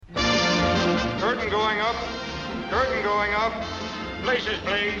Curtain going up. Curtain going up. Places,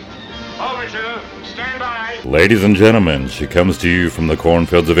 please. Palmetto, stand by. Ladies and gentlemen, she comes to you from the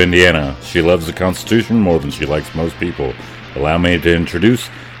cornfields of Indiana. She loves the Constitution more than she likes most people. Allow me to introduce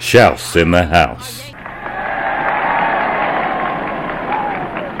Shouse in the House.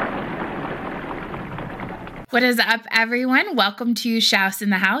 What is up, everyone? Welcome to Shouse in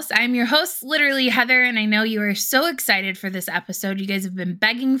the House. I'm your host, literally Heather, and I know you are so excited for this episode. You guys have been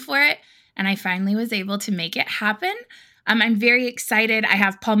begging for it, and I finally was able to make it happen. I'm very excited. I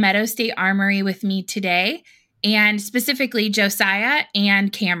have Palmetto State Armory with me today, and specifically Josiah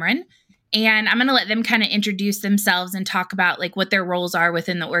and Cameron. And I'm going to let them kind of introduce themselves and talk about like what their roles are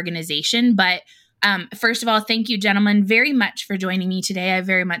within the organization. But first of all, thank you, gentlemen, very much for joining me today. I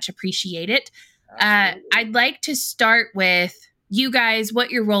very much appreciate it. I'd like to start with you guys,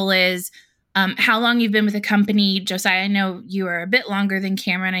 what your role is, how long you've been with the company. Josiah, I know you are a bit longer than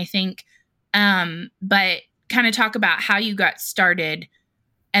Cameron, I think, but kind of talk about how you got started.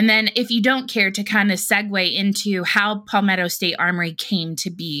 And then if you don't care to kind of segue into how Palmetto State Armory came to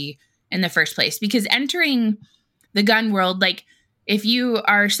be in the first place, because entering the gun world, like if you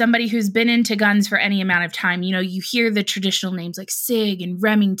are somebody who's been into guns for any amount of time, you know, you hear the traditional names like SIG and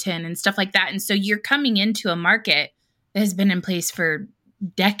Remington and stuff like that. And so you're coming into a market that has been in place for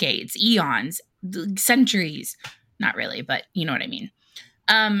decades, eons, centuries. Not really, but you know what I mean.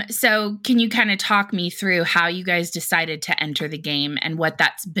 So can you kind of talk me through how you guys decided to enter the game and what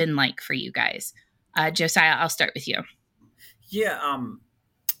that's been like for you guys? Josiah, I'll start with you. Yeah.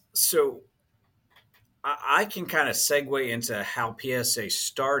 So I can kind of segue into how PSA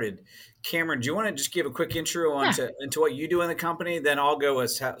started. Cameron, do you want to just give a quick intro into what you do in the company? Then I'll go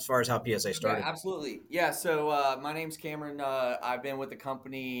as far as how PSA started. Yeah, absolutely. Yeah, so my name's Cameron. I've been with the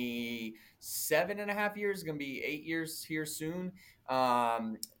company 7.5 years. Going to be 8 years here soon.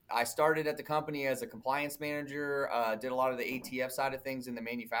 I started at the company as a compliance manager, did a lot of the ATF side of things in the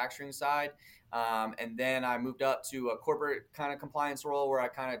manufacturing side. And then I moved up to a corporate kind of compliance role where I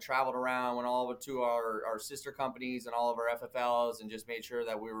kind of traveled around, went all over to our sister companies and all of our FFLs and just made sure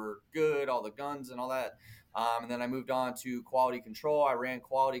that we were good, all the guns and all that. And then I moved on to quality control. I ran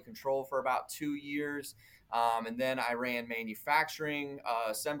quality control for about 2 years. And then I ran manufacturing,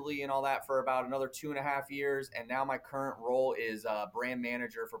 assembly and all that for about another 2.5 years. And now my current role is brand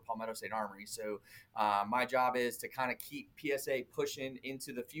manager for Palmetto State Armory. So my job is to kind of keep PSA pushing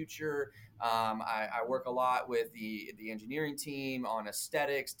into the future. I work a lot with the engineering team on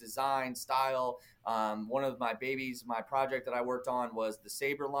aesthetics, design, style. One of my babies, my project that I worked on was the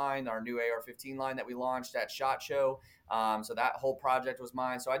Saber line, our new AR-15 line that we launched at SHOT Show. So that whole project was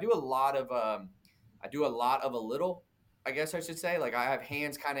mine. So I do a lot of a little, I guess I should say. Like I have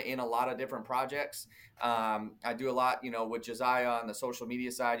hands kind of in a lot of different projects. I do a lot, with Josiah on the social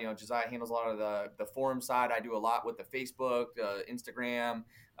media side. Josiah handles a lot of the forum side. I do a lot with the Facebook, Instagram,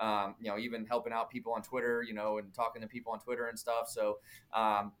 even helping out people on Twitter, and talking to people on Twitter and stuff. So,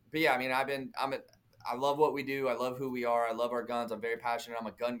 but yeah, I mean, I love what we do. I love who we are. I love our guns. I'm very passionate. I'm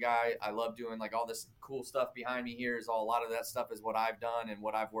a gun guy. I love doing like all this cool stuff behind me here. A lot of that stuff is what I've done and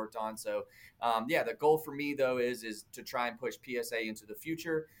what I've worked on. So the goal for me though is to try and push PSA into the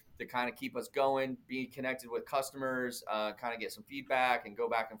future, to kind of keep us going, be connected with customers, kind of get some feedback and go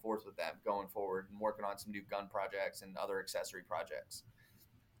back and forth with them going forward and working on some new gun projects and other accessory projects.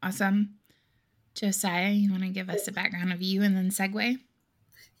 Awesome. Josiah, you want to give us a background of you and then segue?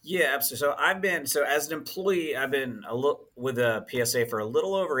 Yeah, absolutely. So as an employee, I've been with a PSA for a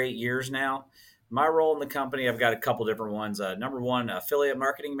little over 8 years now. My role in the company, I've got a couple different ones. Number one, affiliate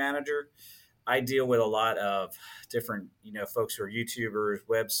marketing manager. I deal with a lot of different, folks who are YouTubers,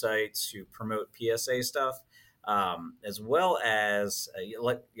 websites who promote PSA stuff, as well as,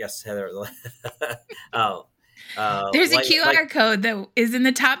 yes, Heather. There's a QR code that is in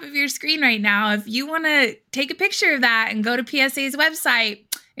the top of your screen right now. If you want to take a picture of that and go to PSA's website,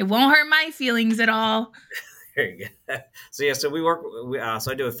 it won't hurt my feelings at all. There you go.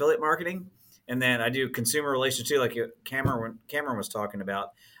 So I do affiliate marketing, and then I do consumer relations too, like Cameron was talking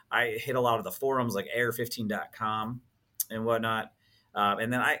about. I hit a lot of the forums like AR15.com and whatnot.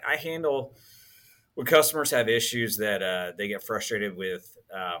 And then I handle when customers have issues that they get frustrated with,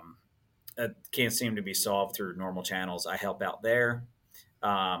 can't seem to be solved through normal channels. I help out there.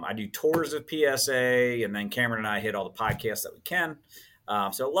 I do tours of PSA, and then Cameron and I hit all the podcasts that we can.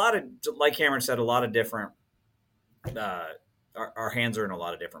 So a lot of, like Cameron said, a lot of different, our hands are in a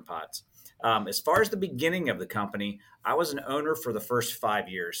lot of different pots. As far as the beginning of the company, I was an owner for the first 5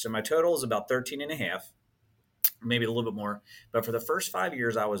 years. So my total is about 13 and a half, maybe a little bit more. But for the first 5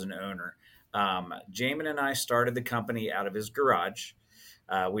 years, I was an owner. Jamin and I started the company out of his garage.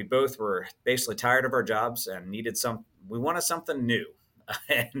 we both were basically tired of our jobs and we wanted something new.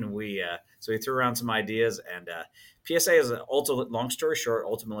 And so we threw around some ideas, and PSA is long story short,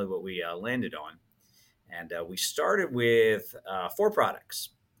 ultimately what we landed on. And we started with 4 products.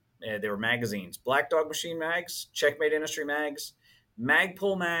 They were magazines: Black Dog Machine mags, Checkmate Industry mags,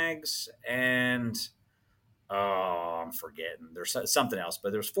 Magpul mags, and I'm forgetting. There's something else,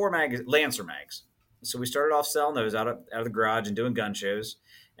 but there's 4 Lancer mags. So we started off selling those out of the garage and doing gun shows.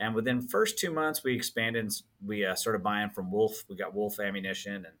 And within the first 2 months, we expanded. We started buying from Wolf. We got Wolf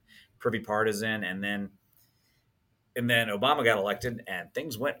ammunition and Privy Partisan, and then Obama got elected, and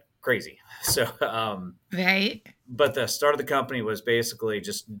things went crazy. So right. But the start of the company was basically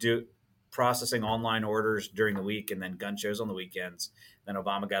just processing online orders during the week, and then gun shows on the weekends. Then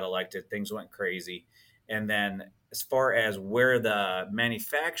Obama got elected. Things went crazy. And then as far as where the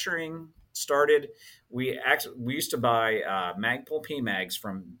manufacturing started, we used to buy Magpul PMags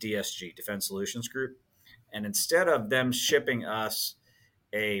from DSG, Defense Solutions Group. And instead of them shipping us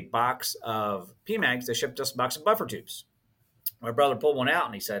a box of PMags, they shipped us a box of buffer tubes. My brother pulled one out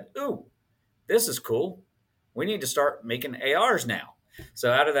and he said, "Ooh, this is cool. We need to start making ARs now."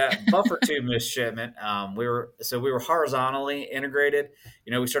 So out of that buffer tube shipment, we were horizontally integrated.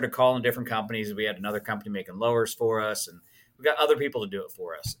 We started calling different companies. We had another company making lowers for us, and we got other people to do it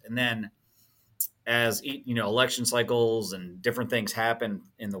for us. And then as election cycles and different things happen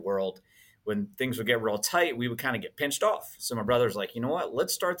in the world, when things would get real tight, we would kind of get pinched off. So my brother's like, you know what?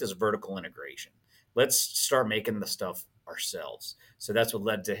 Let's start this vertical integration. Let's start making the stuff ourselves. So that's what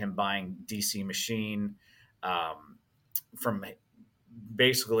led to him buying DC Machine, from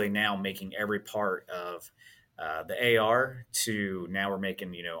basically now making every part of the AR to now we're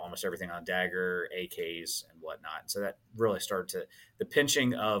making, almost everything on Dagger, AKs, and whatnot. So that really started the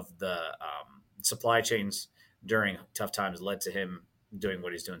pinching of the supply chains during tough times led to him doing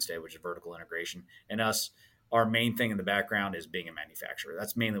what he's doing today, which is vertical integration. And our main thing in the background is being a manufacturer.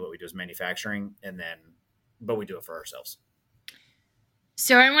 That's mainly what we do, is manufacturing, but we do it for ourselves.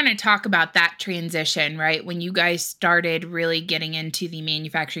 So I want to talk about that transition, right? When you guys started really getting into the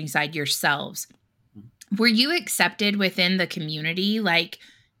manufacturing side yourselves, were you accepted within the community? Like,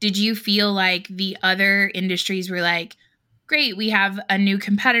 did you feel like the other industries were like, great, we have a new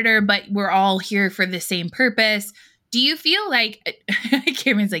competitor, but we're all here for the same purpose? Do you feel like,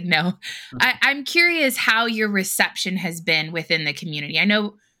 Cameron's like, no. I'm curious how your reception has been within the community. I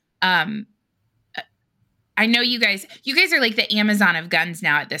know you guys are like the Amazon of guns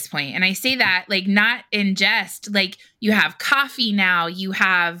now at this point. And I say that like not in jest, like you have coffee now, you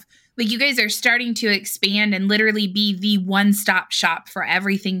have like, you guys are starting to expand and literally be the one-stop shop for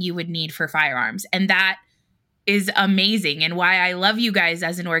everything you would need for firearms. And that is amazing. And why I love you guys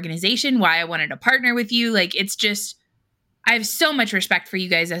as an organization, why I wanted to partner with you. Like, it's just, I have so much respect for you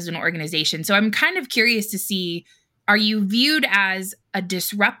guys as an organization. So I'm kind of curious to see, are you viewed as a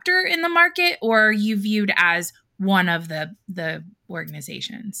disruptor in the market, or are you viewed as one of the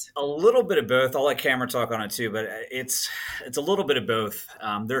organizations? A little bit of both. I'll let Cameron talk on it too, but it's a little bit of both.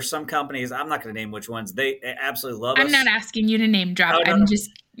 There's some companies, I'm not going to name which ones, they absolutely love us. I'm not asking you to name drop. Oh, no, I'm no. just,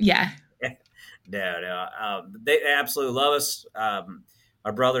 yeah. No. They absolutely love us. My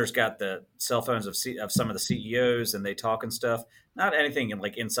brother's got the cell phones of some of the CEOs, and they talk and stuff. Not anything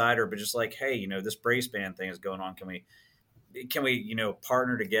like insider, but just like, hey, this brace band thing is going on. Can we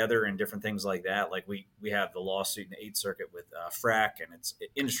partner together and different things like that? Like we have the lawsuit in the 8th Circuit with FRAC and its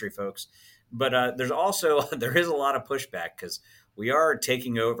industry folks. But there is a lot of pushback because we are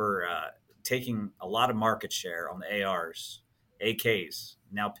taking a lot of market share on the ARs, AKs,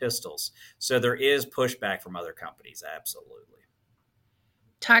 now pistols. So there is pushback from other companies. Absolutely.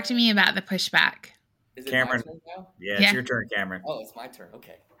 Talk to me about the pushback. Is it Cameron? my turn now? Yeah, it's your turn, Cameron. Oh, it's my turn.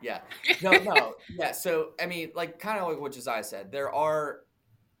 Okay. Yeah. No. Yeah. So, I mean, like kind of like what Josiah said, there are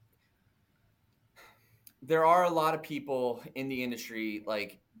a lot of people in the industry.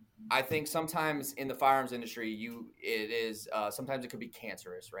 Like, I think sometimes in the firearms industry, sometimes it could be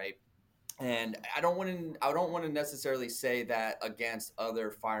cancerous, right? And I don't want to necessarily say that against other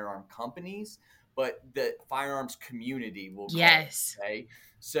firearm companies, but the firearms community will. Yes. Okay.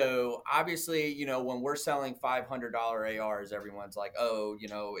 So obviously, when we're selling $500 ARs, everyone's like, "Oh,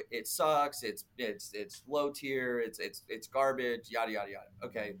 it sucks. It's low tier. It's garbage. Yada yada yada."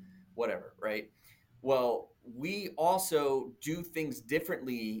 Okay, whatever, right? Well, we also do things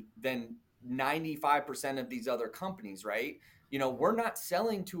differently than 95% of these other companies, right? We're not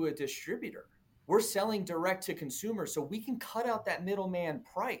selling to a distributor. We're selling direct to consumer, so we can cut out that middleman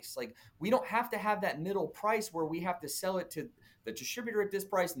price. Like, we don't have to have that middle price where we have to sell it to the distributor at this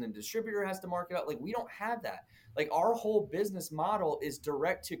price and the distributor has to mark it up. Like, we don't have that. Like our whole business model is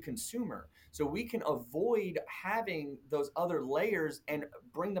direct to consumer. So we can avoid having those other layers and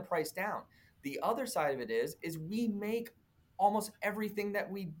bring the price down. The other side of it is we make almost everything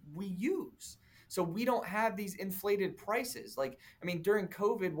that we use. So we don't have these inflated prices. Like, I mean, during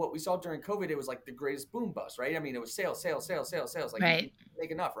COVID, what we saw during COVID, it was like the greatest boom bust, right? I mean, it was sales, sales, sales, sales, sales. Like you Right.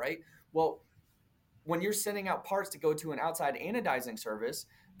 make enough, right? Well, when you're sending out parts to go to an outside anodizing service,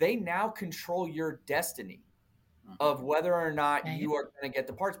 they now control your destiny of whether or not Right. you are going to get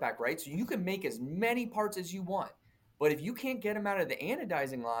the parts back, right? So you can make as many parts as you want. But if you can't get them out of the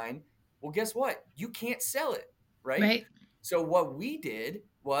anodizing line, well, guess what? You can't sell it, right? Right. So what we did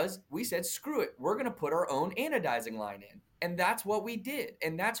was we said, screw it. We're going to put our own anodizing line in. And that's what we did.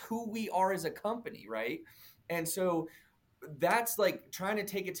 And that's who we are as a company, right? And so that's like trying to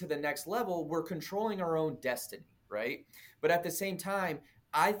take it to the next level. We're controlling our own destiny, right? But at the same time,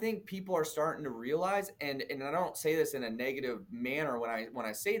 I think people are starting to realize, and I don't say this in a negative manner when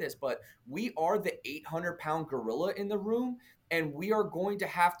I say this, but we are the 800-pound gorilla in the room, and you are going to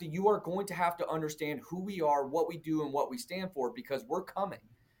have to understand who we are, what we do, and what we stand for, because we're coming.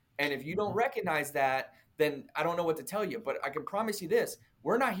 And if you don't recognize that, then I don't know what to tell you. But I can promise you this: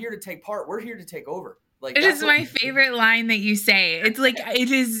 we're not here to take part; we're here to take over. Like It is my favorite line that you say. It's like, it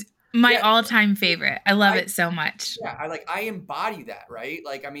is my all-time favorite. I love it so much. Yeah, I embody that, right?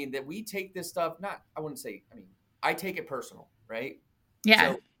 Like, I mean, that we take this stuff, I take it personal, right?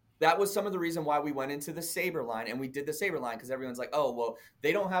 Yeah. So that was some of the reason why we went into the Sabre line, and we did the Sabre line because everyone's like, oh, well,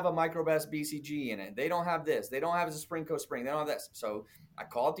 they don't have a Microbest BCG in it. They don't have this. They don't have a Springco spring. They don't have this. So I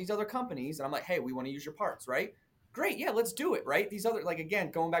called these other companies, and I'm like, hey, we want to use your parts, right? Great, yeah, let's do it, right? These other, like,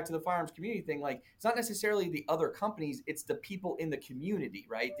 again, going back to the firearms community thing, like, it's not necessarily the other companies, it's the people in the community,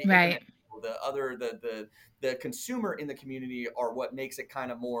 right? The Right. internet people, the consumer in the community are what makes it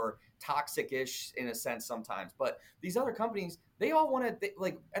kind of more toxic-ish in a sense sometimes. But these other companies, they all want to,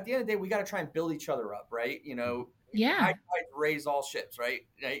 like, at the end of the day, we got to try and build each other up, right? You know, Yeah. high tide raise all ships, right?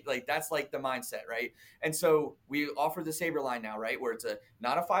 Like that's like the mindset, right? And so we offer the Sabre line now, right? Where it's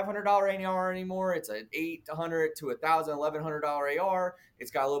not a $500 AR anymore. It's an $800 to $1,000, $1,100 AR.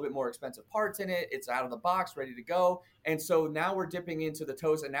 It's got a little bit more expensive parts in it. It's out of the box, ready to go. And so now we're dipping into the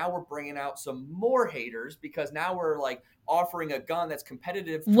toes, and now we're bringing out some more haters because now we're like offering a gun that's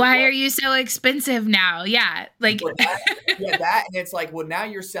competitive. Why are you so expensive now? Yeah. Like, that. And it's like, well, now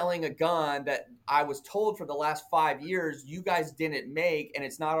you're selling a gun that I was told for the last 5 years you guys didn't make, and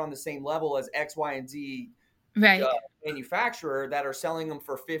it's not on the same level as X, Y, and Z right. Manufacturer that are selling them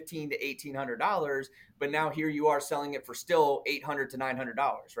for $1,500 to $1,800, but now here you are selling it for still $800 to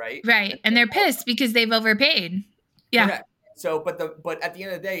 $900, right? Right. And they're pissed because they've overpaid. Yeah. Correct. So, but at the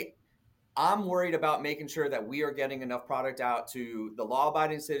end of the day, I'm worried about making sure that we are getting enough product out to the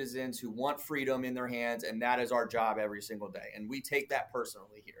law-abiding citizens who want freedom in their hands, and that is our job every single day. And we take that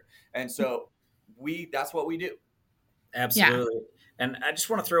personally here. And so that's what we do. Absolutely. Yeah. And I just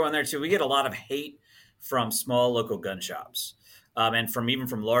want to throw in there too, we get a lot of hate from small local gun shops, and even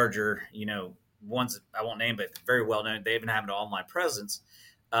from larger, ones I won't name, but very well known. They even have an online presence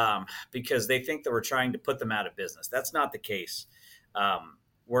because they think that we're trying to put them out of business. That's not the case.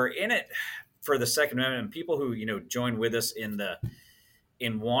 We're in it for the Second Amendment, and people who join with us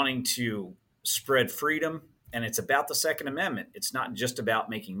in wanting to spread freedom. And it's about the Second Amendment. It's not just about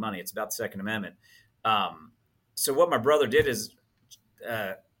making money. It's about the Second Amendment. So what my brother did is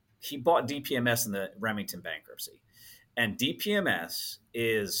he bought DPMS in the Remington bankruptcy, and DPMS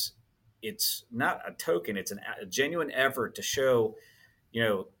it's not a token. It's a genuine effort to show,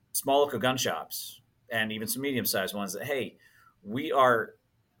 small local gun shops and even some medium-sized ones that, hey,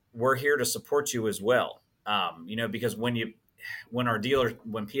 we're here to support you as well. Because when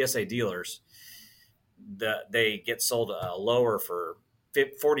PSA dealers, they get sold lower for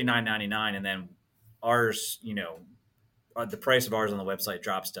 $49.99, and then ours, the price of ours on the website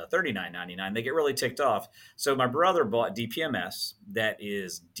drops to $39.99. They get really ticked off. So my brother bought DPMS that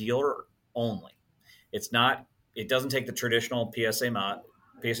is dealer only. It doesn't take the traditional PSA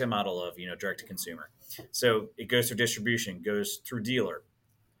model of direct to consumer. So it goes through distribution, goes through dealer.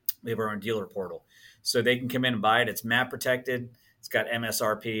 We have our own dealer portal, so they can come in and buy it. It's map protected. It's got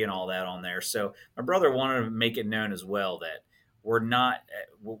MSRP and all that on there. So my brother wanted to make it known as well that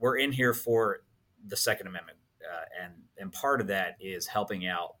we're in here for the Second Amendment. And part of that is helping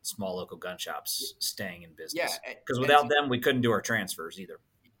out small local gun shops staying in business. Yeah, because without them, we couldn't do our transfers either.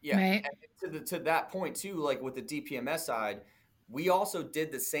 Yeah, right. And to that point too, like with the DPMS side, we also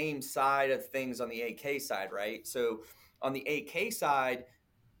did the same side of things on the AK side, right? So on the AK side,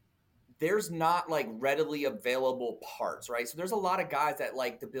 there's not like readily available parts, right? So there's a lot of guys that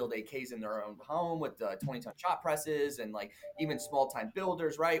like to build AKs in their own home with the 20-ton shot presses and like even small time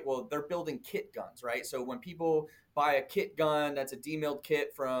builders, right? Well, they're building kit guns, right? So when people buy a kit gun that's a demilled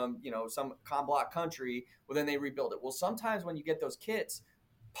kit from, some con block country, well, then they rebuild it. Well, sometimes when you get those kits,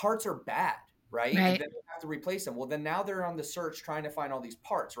 parts are bad, right? And Right. then they have to replace them. Well, then now they're on the search trying to find all these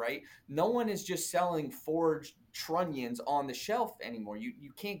parts, right? No one is just selling forged trunnions on the shelf anymore.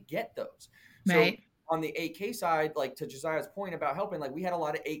 You can't get those. So Right. on the AK side, like to Josiah's point about helping, like we had a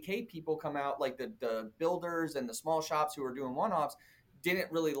lot of AK people come out, like the builders and the small shops who were doing one-offs didn't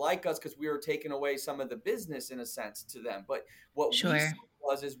really like us because we were taking away some of the business in a sense to them. But what we Sure.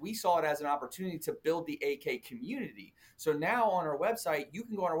 saw is we saw it as an opportunity to build the AK community. So now on our website, you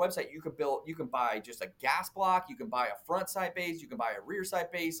can go on our website, you can buy just a gas block, you can buy a front sight base, you can buy a rear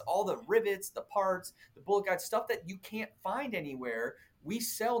sight base, all the rivets, the parts, the bullet guides, stuff that you can't find anywhere. We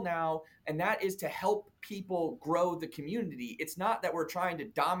sell now, and that is to help people grow the community. It's not that we're trying to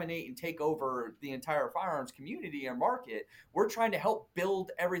dominate and take over the entire firearms community or market. We're trying to help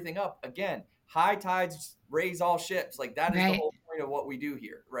build everything up. Again, high tides raise all ships. Like that is the Right. whole point of what we do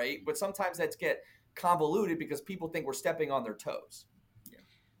here, right? But sometimes that's get convoluted because people think we're stepping on their toes.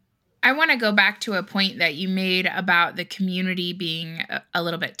 I want to go back to a point that you made about the community being a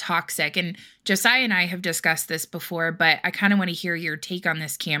little bit toxic. And Josiah and I have discussed this before, but I kind of want to hear your take on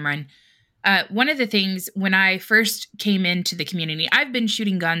this, Cameron. One of the things when I first came into the community, I've been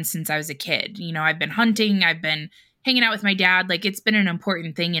shooting guns since I was a kid. I've been hunting, I've been hanging out with my dad. Like it's been an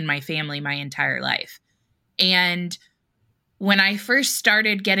important thing in my family my entire life. And when I first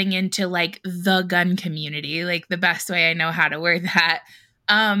started getting into like the gun community, like the best way I know how to word that,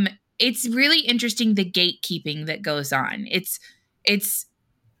 it's really interesting the gatekeeping that goes on. It's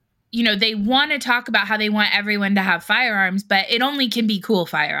they want to talk about how they want everyone to have firearms, but it only can be cool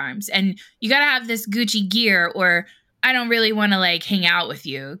firearms. And you got to have this Gucci gear, or I don't really want to like hang out with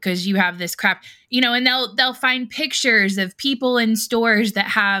you because you have this crap, and they'll find pictures of people in stores that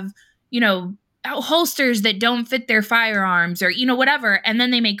have, holsters that don't fit their firearms or, whatever. And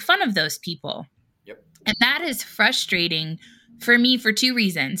then they make fun of those people. Yep. And that is frustrating for me for two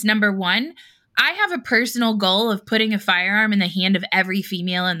reasons. Number one, I have a personal goal of putting a firearm in the hand of every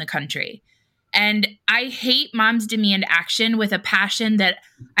female in the country. And I hate moms demand action with a passion that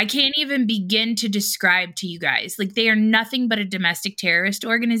I can't even begin to describe to you guys. Like they are nothing but a domestic terrorist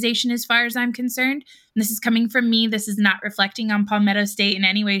organization as far as I'm concerned. And this is coming from me. This is not reflecting on Palmetto State in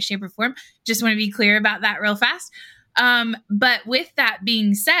any way, shape, or form. Just want to be clear about that real fast. But with that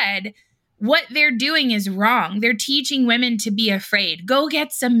being said, what they're doing is wrong. They're teaching women to be afraid. Go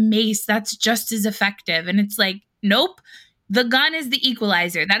get some mace. That's just as effective. And it's like, nope. The gun is the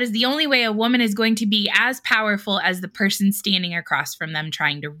equalizer. That is the only way a woman is going to be as powerful as the person standing across from them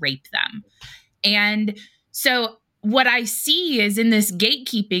trying to rape them. And so what I see is in this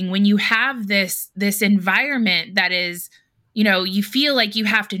gatekeeping, when you have this environment that is, you feel like you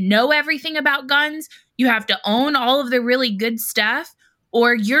have to know everything about guns, you have to own all of the really good stuff,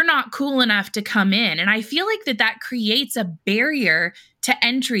 or you're not cool enough to come in. And I feel like that creates a barrier to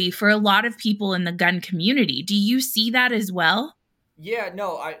entry for a lot of people in the gun community. Do you see that as well? Yeah,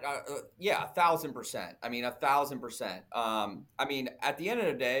 no, yeah, 1,000%. I mean, 1,000%. I mean, at the end of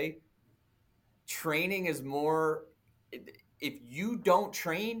the day, training is more, if you don't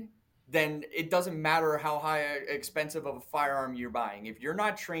train, then it doesn't matter how expensive of a firearm you're buying. If you're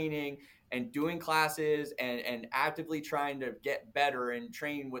not training and doing classes and actively trying to get better and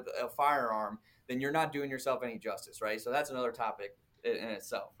train with a firearm, then you're not doing yourself any justice, right? So that's another topic in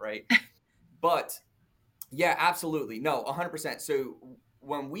itself, right? But yeah, absolutely. No, 100%. So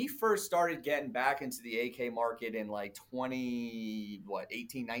when we first started getting back into the AK market in like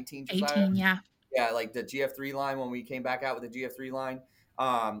 18, 19, Josiah? 18, yeah. Yeah, like the GF3 line, when we came back out with the GF3 line.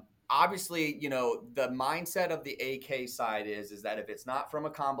 Obviously, the mindset of the AK side is that if it's not from a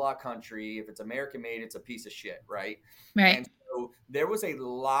con block country, if it's American made, it's a piece of shit, right? Right. And so there was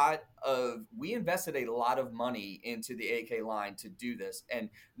we invested a lot of money into the AK line to do this. And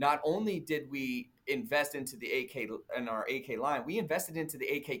not only did we invest into our AK line, we invested into the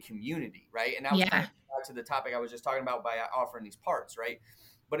AK community, right? And that was kind of back to the topic I was just talking about by offering these parts, right?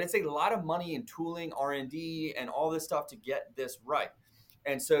 But it's a lot of money in tooling, R&D, and all this stuff to get this right.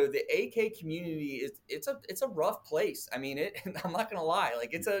 And so the AK community it's a rough place. I mean, I'm not gonna lie,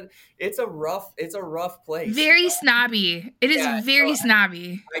 like it's a rough place. Very snobby. It is Yeah, very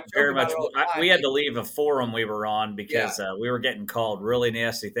snobby. I joke Very about much. it all the time. We had to leave a forum we were on because Yeah. we were getting called really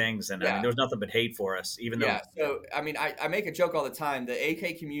nasty things, and I Yeah. mean, there was nothing but hate for us. Even though, Yeah. So, I mean, I make a joke all the time. The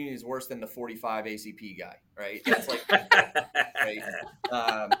AK community is worse than the 45 ACP guy, right? That's like, right?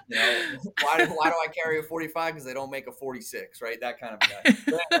 You know, why do I carry a 45? Because they don't make a 46, right? That kind of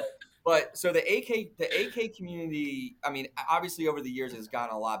guy. But so the AK community, I mean, obviously over the years has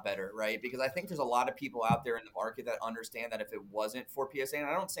gotten a lot better, right? Because I think there's a lot of people out there in the market that understand that if it wasn't for PSA, and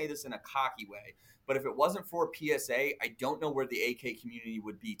I don't say this in a cocky way, but if it wasn't for PSA, I don't know where the AK community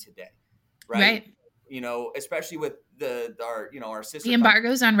would be today, right? You know, especially with our sister the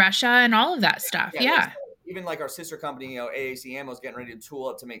embargoes on Russia and all of that stuff. Yeah. Like, even like our sister company, AAC Ammo is getting ready to tool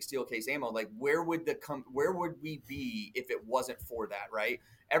up to make steel case ammo. Like, where would we be if it wasn't for that, right?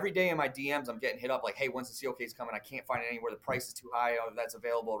 Every day in my DMs, I'm getting hit up like, hey, when's the steel case coming? I can't find it anywhere. The price is too high. Oh, that's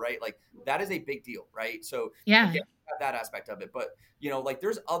available, right? Like, that is a big deal, right? So yeah, again, that aspect of it. But, like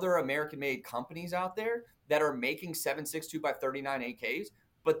there's other American-made companies out there that are making 7.62 by 39 AKs,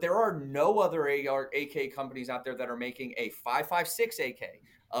 but there are no other AK companies out there that are making a 5.56 AK,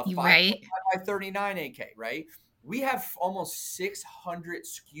 a 5.5 by 39 AK, right? We have almost 600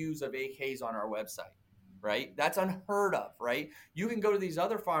 SKUs of AKs on our website, right? That's unheard of, right? You can go to these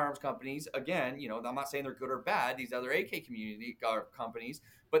other firearms companies, again, I'm not saying they're good or bad, these other AK community companies,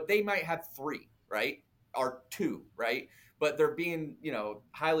 but they might have 3, right? Or 2, right? But they're being,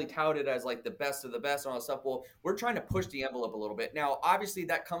 highly touted as like the best of the best and all that stuff. Well, we're trying to push the envelope a little bit. Now, obviously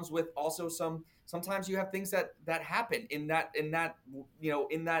that comes with also sometimes you have things that happen in that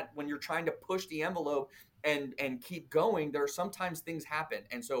when you're trying to push the envelope and keep going, there are sometimes things happen.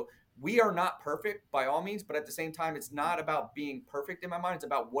 And so we are not perfect by all means, but at the same time, it's not about being perfect in my mind. It's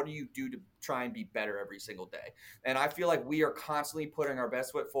about what do you do to try and be better every single day. And I feel like we are constantly putting our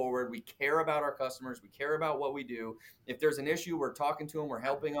best foot forward. We care about our customers. We care about what we do. If there's an issue, we're talking to them, we're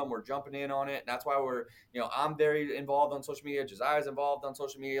helping them, we're jumping in on it. And that's why I'm very involved on social media. Josiah's involved on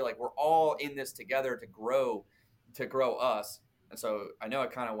social media. Like, we're all in this together to grow us. And so I know I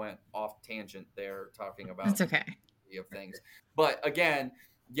kind of went off tangent there talking about that's okay. Of things. But again,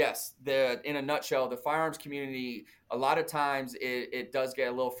 yes, in a nutshell, the firearms community, a lot of times it does get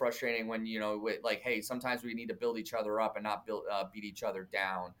a little frustrating when, hey, sometimes we need to build each other up and not beat each other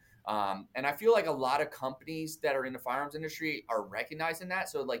down. And I feel like a lot of companies that are in the firearms industry are recognizing that.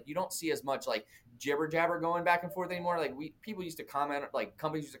 So like, you don't see as much like jibber jabber going back and forth anymore. Like people used to comment, like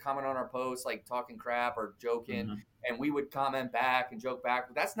companies used to comment on our posts, like talking crap or joking, and we would comment back and joke back.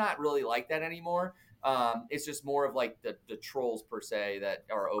 But that's not really like that anymore. It's just more of like the trolls per se that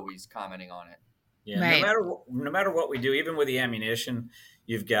are always commenting on it. Yeah, right. no matter what we do, even with the ammunition,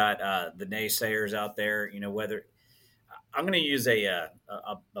 you've got the naysayers out there. Whether I'm going to use a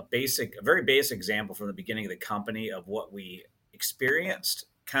very basic example from the beginning of the company of what we experienced,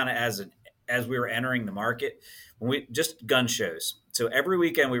 kind of as we were entering the market, when we just gun shows. So every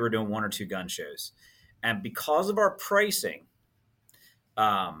weekend we were doing 1 or 2 gun shows, and because of our pricing,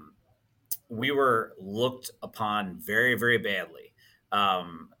 we were looked upon very, very badly.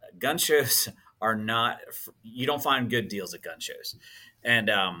 Gun shows are not, you don't find good deals at gun shows.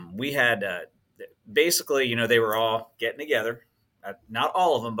 And we had basically, they were all getting together. Not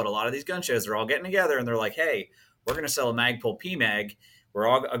all of them, but a lot of these gun shows, they're all getting together and they're like, hey, we're going to sell a Magpul PMag. We're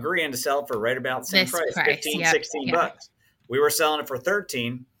all agreeing to sell it for right about the same price, 15, yep. 16 bucks. We were selling it for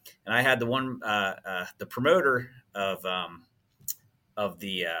 13. And I had the promoter of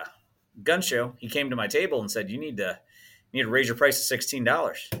the gun show. He came to my table and said, you need to raise your price to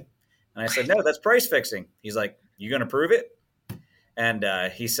 $16. And I said, no, that's price fixing. He's like, you going to prove it? And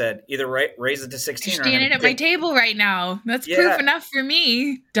he said, either raise it to 16 You're standing at my table right now. That's proof enough for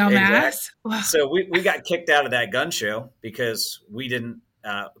me, dumbass. Exactly. So we got kicked out of that gun show because we didn't,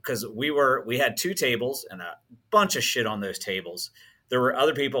 because we had 2 tables and a bunch of shit on those tables. There were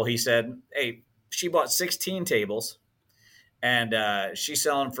other people, he said, hey, she bought 16 tables and she's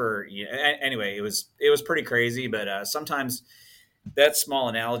selling for, anyway, it was pretty crazy. But sometimes that small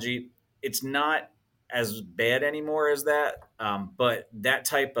analogy, it's not as bad anymore as that. But that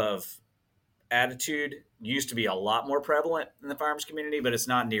type of attitude used to be a lot more prevalent in the firearms community, but it's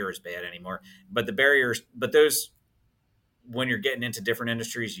not near as bad anymore. But the barriers, when you're getting into different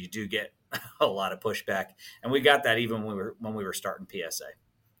industries, you do get a lot of pushback. And we got that even when we were starting PSA.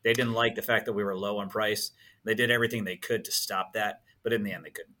 They didn't like the fact that we were low on price. They did everything they could to stop that, but in the end they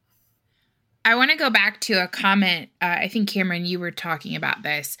couldn't. I want to go back to a comment. I think, Cameron, you were talking about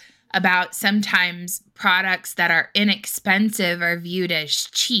this. about sometimes products that are inexpensive are viewed as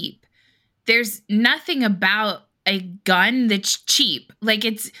cheap. There's nothing about a gun that's cheap. Like,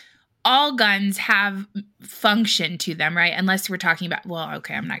 it's all guns have function to them, right? Unless we're talking about, well,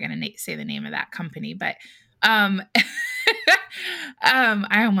 okay, I'm not going to say the name of that company, but I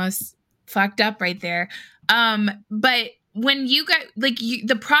almost fucked up right there. But when you got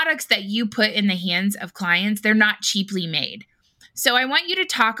the products that you put in the hands of clients, they're not cheaply made. So I want you to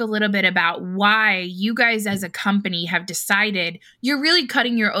talk a little bit about why you guys as a company have decided you're really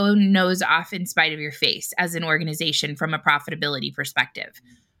cutting your own nose off in spite of your face as an organization from a profitability perspective.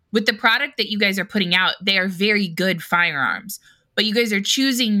 With the product that you guys are putting out, they are very good firearms, but you guys are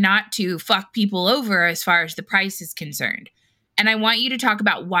choosing not to fuck people over as far as the price is concerned. And I want you to talk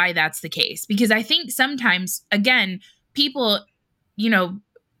about why that's the case, because I think sometimes, again, people,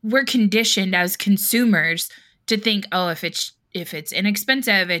 we're conditioned as consumers to think, oh, if it's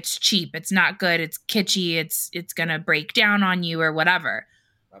inexpensive, it's cheap, it's not good, it's kitschy, it's going to break down on you or whatever.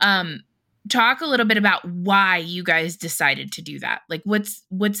 Talk a little bit about why you guys decided to do that. Like, what's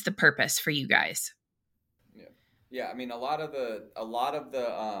the purpose for you guys? Yeah. I mean, a lot of the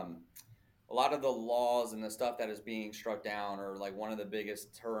laws and the stuff that is being struck down, or like one of the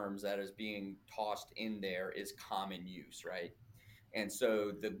biggest terms that is being tossed in there is common use, right? And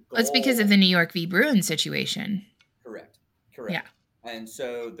so the goal, it's because of the New York v. Bruin situation. Correct. Yeah. And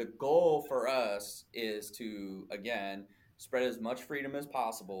so the goal for us is to, again, spread as much freedom as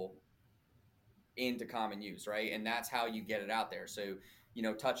possible into common use, right? And that's how you get it out there. So,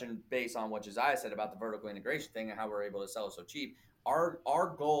 touching base on what Josiah said about the vertical integration thing and how we're able to sell it so cheap,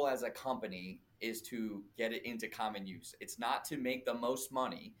 our goal as a company is to get it into common use. It's not to make the most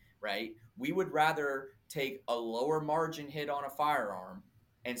money, right? We would rather take a lower margin hit on a firearm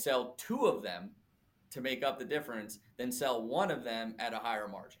and sell 2 of them to make up the difference than sell 1 of them at a higher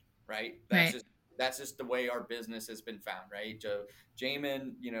margin, right? That's just the way our business has been found, right?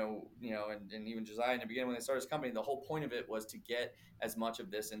 Jamin, and even Josiah in the beginning when they started this company, the whole point of it was to get as much of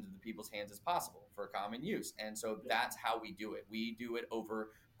this into the people's hands as possible for common use. And so that's how we do it. We do it over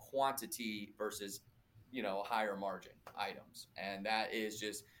quantity versus, higher margin items. And that is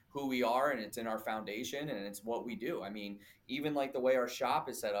just who we are, and it's in our foundation, and it's what we do. I mean, even like the way our shop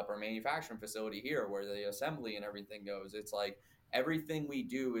is set up, our manufacturing facility here, where the assembly and everything goes, it's like everything we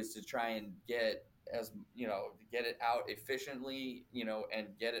do is to try and get it out efficiently, and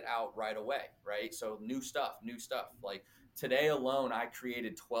get it out right away, right? So new stuff. Like today alone, I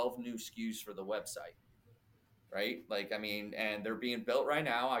created 12 new SKUs for the website. Right? Like, I mean, and they're being built right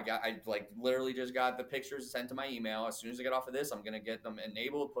now. I literally just got the pictures sent to my email. As soon as I get off of this, I'm going to get them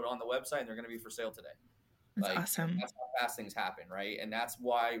enabled, put on the website, and they're going to be for sale today. That's awesome. That's how fast things happen, right? And that's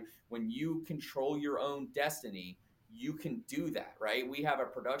why when you control your own destiny, you can do that, right? We have a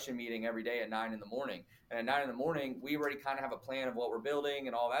production meeting every day at 9 in the morning. And at 9 in the morning, we already kind of have a plan of what we're building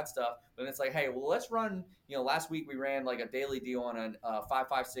and all that stuff. But it's like, hey, well, let's run, last week we ran like a daily deal on a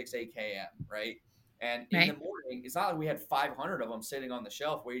 5.56 AKM, right? And in the morning, it's not like we had 500 of them sitting on the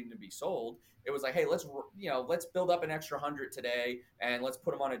shelf waiting to be sold. It was like, hey, let's build up an extra 100 today and let's put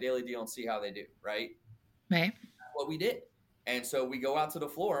them on a daily deal and see how they do, right? Right. That's what we did. And so we go out to the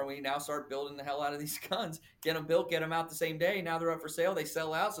floor and we now start building the hell out of these guns, get them built, get them out the same day. Now they're up for sale. They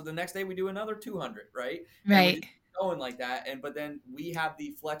sell out. So the next day we do another 200, right? Right. And going like that. But then we have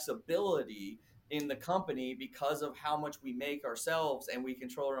the flexibility in the company because of how much we make ourselves and we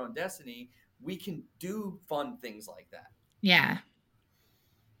control our own destiny. We can do fun things like that. Yeah.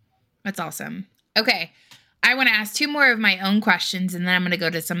 That's awesome. Okay. I want to ask 2 more of my own questions, and then I'm going to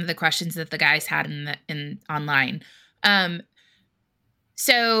go to some of the questions that the guys had in online.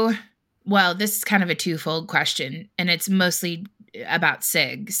 This is kind of a twofold question, and it's mostly about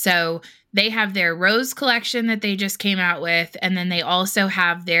SIG. So they have their Rose collection that they just came out with, and then they also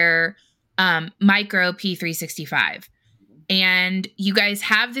have their Micro P365. And you guys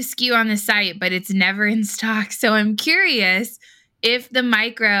have the SKU on the site, but it's never in stock. So I'm curious if the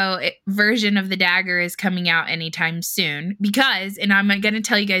micro version of the dagger is coming out anytime soon, and I'm going to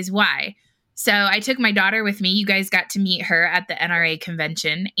tell you guys why. So I took my daughter with me. You guys got to meet her at the NRA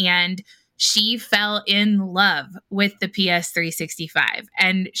convention, and she fell in love with the PS365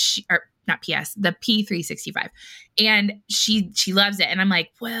 the P365. And she loves it. And I'm like,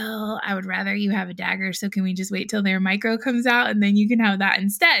 well, I would rather you have a dagger. So can we just wait till their micro comes out and then you can have that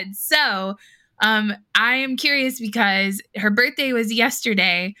instead? So I am curious because her birthday was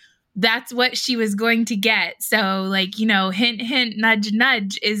yesterday. That's what she was going to get. So hint, hint, nudge,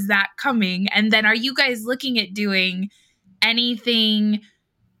 nudge, is that coming? And then are you guys looking at doing anything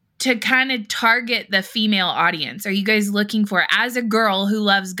to kind of target the female audience? Are you guys looking for, as a girl who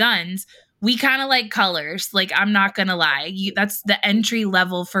loves guns, we kind of like colors. Like, I'm not going to lie. That's the entry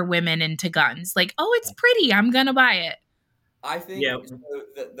level for women into guns. Like, oh, it's pretty, I'm going to buy it. I think so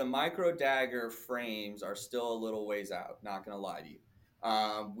the micro dagger frames are still a little ways out. Not going to lie to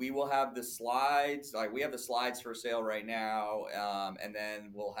you. We will have the slides. Like, we have the slides for sale right now, and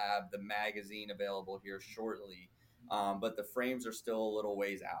then we'll have the magazine available here shortly. But the frames are still a little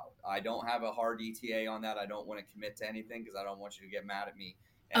ways out. I don't have a hard ETA on that. I don't want to commit to anything because I don't want you to get mad at me.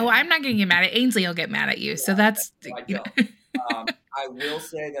 And, I'm not going to get mad at Ainsley. Will get mad at you. Yeah, so that's. I don't. I will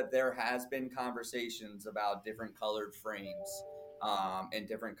say that there has been conversations about different colored frames and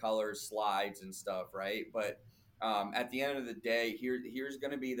different color slides and stuff, right? But at the end of the day, here's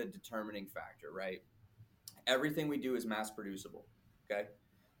going to be the determining factor, right? Everything we do is mass producible, okay?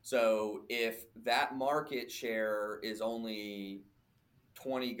 So if that market share is only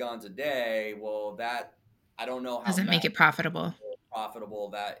 20 guns a day, well, that I don't know how doesn't make it profitable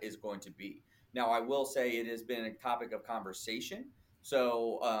that is going to be. Now, I will say it has been a topic of conversation.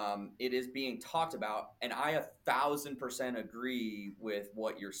 So it is being talked about, and I 1,000% agree with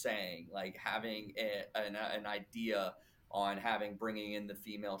what you're saying. Like, having an idea on bringing in the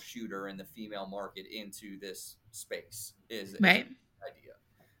female shooter and the female market into this space is right. Is an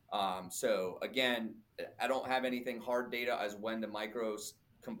idea. So again, I don't have anything hard data as when the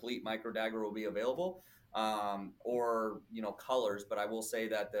complete micro dagger will be available, or colors. But I will say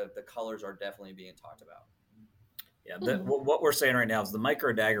that the colors are definitely being talked about. Yeah, what we're saying right now is the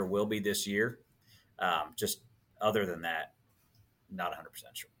micro dagger will be this year. Just other than that, not 100%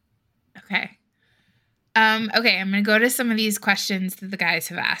 sure. Okay. Okay, I'm going to go to some of these questions that the guys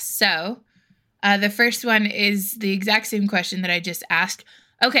have asked. So the first one is the exact same question that I just asked.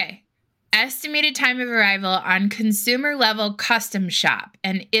 Okay. Estimated time of arrival on consumer level custom shop,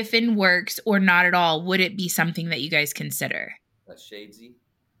 and if in works or not at all, would it be something that you guys consider? That's shadesy.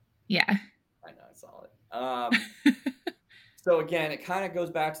 Yeah. I know, I saw it. So again, it kind of goes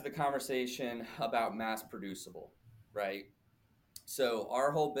back to the conversation about mass producible, right? So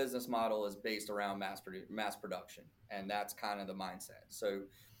our whole business model is based around mass production, and that's kind of the mindset. So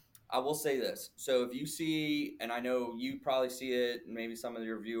I will say this. So if you see, and I know you probably see it, maybe some of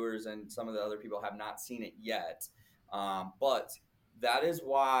your viewers and some of the other people have not seen it yet, but that is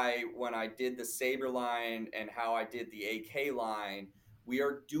why when I did the Saber line and how I did the AK line, we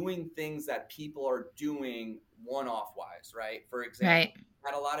are doing things that people are doing one-off wise, right? For example, right. I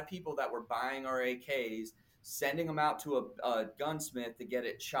had a lot of people that were buying our AKs, sending them out to a gunsmith to get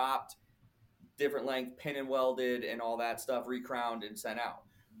it chopped, different length, pin and welded, and all that stuff, recrowned and sent out.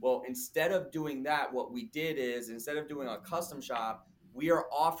 Well, instead of doing that, what we did is, instead of doing a custom shop, we are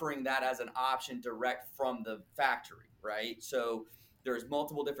offering that as an option direct from the factory, right? So there's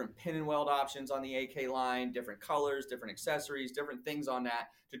multiple different pin and weld options on the AK line, different colors, different accessories, different things on that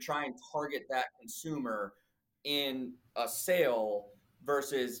to try and target that consumer in a sale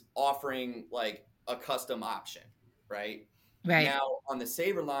versus offering like a custom option, right? Right. Now on the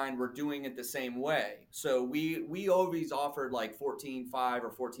Saber line, we're doing it the same way. So we always offered like 14.5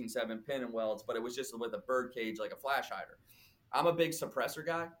 or 14.7 pin and welds, but it was just with a bird cage, like a flash hider. I'm a big suppressor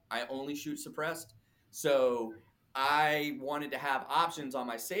guy. I only shoot suppressed. So I wanted to have options on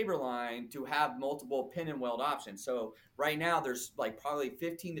my Saber line to have multiple pin and weld options. So right now there's like probably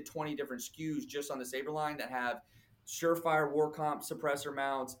 15 to 20 different SKUs just on the Saber line that have Surefire War Comp suppressor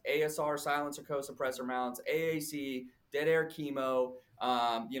mounts, ASR silencer co suppressor mounts, AAC, dead air chemo.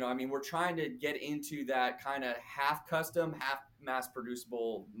 We're trying to get into that kind of half custom, half mass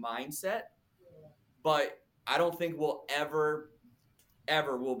producible mindset, but I don't think we'll ever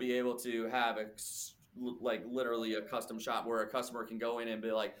will be able to have literally a custom shop where a customer can go in and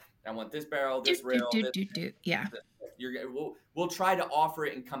be like, I want this barrel, this rail. Yeah. We'll try to offer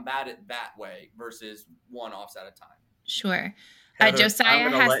it and combat it that way versus one-offs at a time. Sure. Heather, Josiah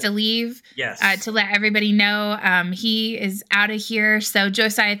has to leave. Yes. To let everybody know he is out of here. So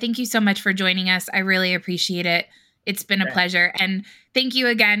Josiah, thank you so much for joining us. I really appreciate it. It's been a pleasure. And thank you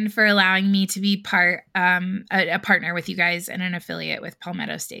again for allowing me to be a partner with you guys and an affiliate with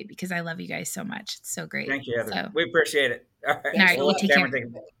Palmetto State, because I love you guys so much. It's so great. Thank you, Heather. We appreciate it. All right. All right, you take care.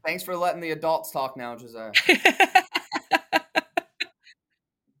 Thanks for letting the adults talk now, Josiah.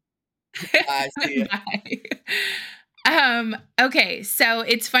 I see you. Bye. Okay, so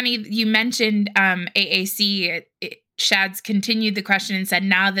it's funny you mentioned AAC. Shad's continued the question and said,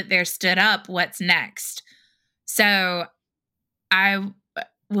 now that they're stood up, what's next? So I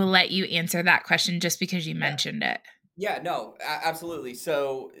will let you answer that question just because you mentioned it. Yeah, no, absolutely.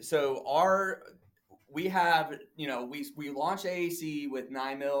 So we have, we launched AAC with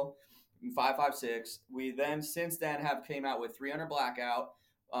 9mm and 5.56. We then since then have came out with 300 blackout,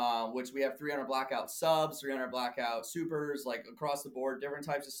 which we have 300 blackout subs, 300 blackout supers, like across the board, different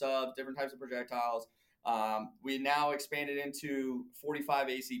types of subs, different types of projectiles. We now expanded into 45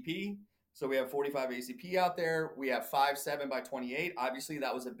 ACP. So we have 45 ACP out there. We have 5.7 by 28. Obviously,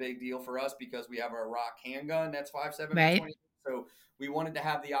 that was a big deal for us because we have our Rock handgun that's 5.7 by 28. So we wanted to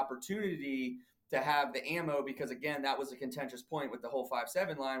have the opportunity to have the ammo because, again, that was a contentious point with the whole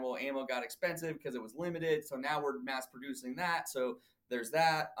 5.7 line. Well, ammo got expensive because it was limited. So now we're mass producing that. So there's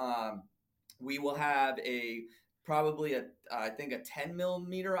that. We will have probably I think a 10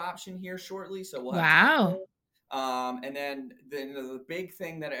 millimeter option here shortly. So we'll have 10 and then the big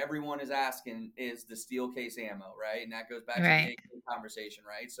thing that everyone is asking is the steel case ammo, right? And that goes back to the AK conversation,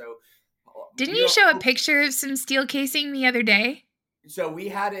 right? So didn't you show a picture of some steel casing the other day? So we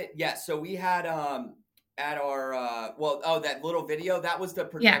had it, yes. So we had at our that little video, that was the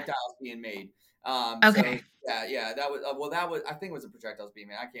projectiles being made. Okay. So, yeah, that was I think it was the projectiles being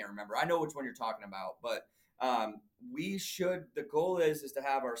made. I can't remember. I know which one you're talking about, but the goal is to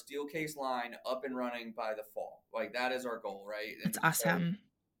have our steel case line up and running by the fall. Like that is our goal, right? That's awesome.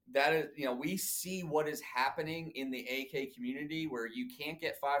 So that is, we see what is happening in the AK community where you can't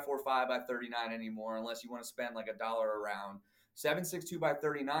get 5.45 by 39 anymore unless you want to spend like $1 a round. 7.62 by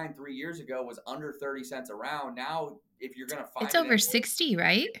 39 3 years ago was under 30 cents a round. Now, if you're going to find it's over 60,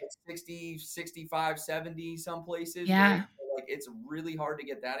 right? It's 60, 65, 70 some places. Yeah. Right? Like it's really hard to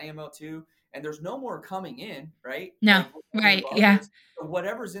get that ammo too. And there's no more coming in, right? No, right. Yeah. So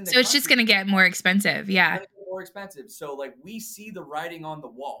whatever's in the so it's just going to get more expensive. Yeah. It's gonna get more expensive. So like we see the writing on the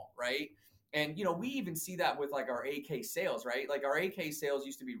wall, right? And we even see that with like our AK sales, right? Like our AK sales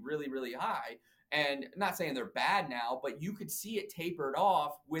used to be really, really high. And I'm not saying they're bad now, but you could see it tapered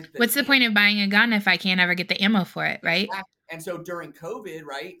off with what's the point of buying a gun if I can't ever get the ammo for it, right? Exactly. And so during COVID,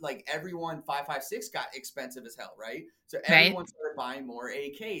 right, like everyone 5.56 got expensive as hell, right? So everyone started buying more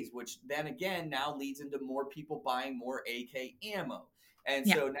AKs, which then again now leads into more people buying more AK ammo. And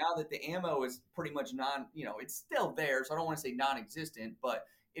so now that the ammo is pretty much it's still there. So I don't want to say non-existent, but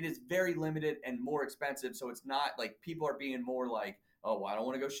it is very limited and more expensive. So it's not like people are being more like, oh, well, I don't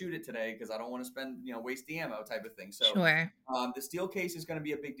want to go shoot it today because I don't want to spend, waste the ammo type of thing. So the steel case is going to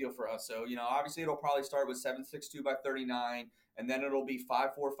be a big deal for us. So, obviously it'll probably start with 7.62 by 39, and then it'll be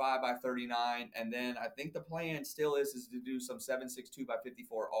 5.45 by 39. And then I think the plan still is to do some 7.62 by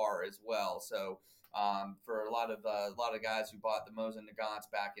 54R as well. So for a lot of guys who bought the Mosin Nagants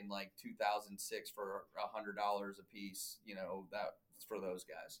back in like 2006 for $100 a piece, that's for those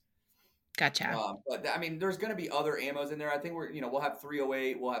guys. Gotcha. But I mean, there's going to be other ammos in there. I think we'll have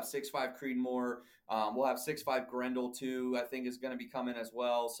 308, we'll have 6.5 Creedmoor, we'll have 6.5 Grendel too. I think is going to be coming as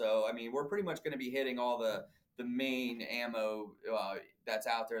well. So I mean, we're pretty much going to be hitting all the main ammo that's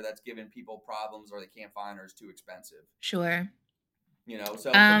out there that's giving people problems or they can't find or is too expensive. Sure. So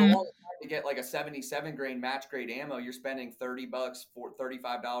for the longest time to get like a 77 grain match grade ammo, you're spending $30 for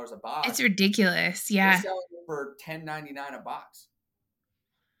 $35 a box. It's ridiculous. Yeah. They're selling it for $10.99 a box.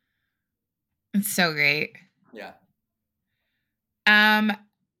 It's so great. Yeah.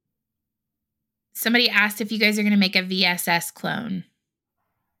 Somebody asked if you guys are going to make a VSS clone.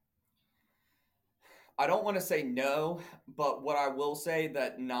 I don't want to say no, but what I will say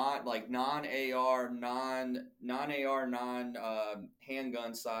that non-AR,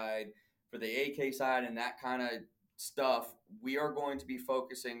 handgun side for the AK side and that kind of stuff, we are going to be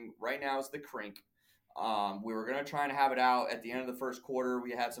focusing right now is the Crink. We were going to try and have it out at the end of the first quarter.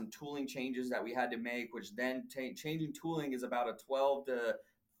 We had some tooling changes that we had to make, which then changing tooling is about a 12 to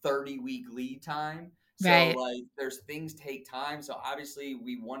 30 week lead time. So like there's things take time. So obviously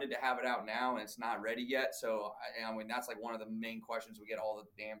we wanted to have it out now and it's not ready yet. So I mean, that's like one of the main questions we get all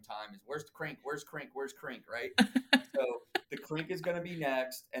the damn time is where's the Crink? Where's Crink? Where's Crink? Right. So the Crink is going to be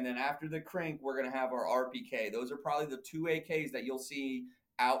next. And then after the Crink, we're going to have our RPK. Those are probably the two AKs that you'll see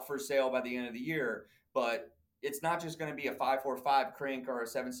out for sale by the end of the year. But it's not just going to be a 5.45 Crink or a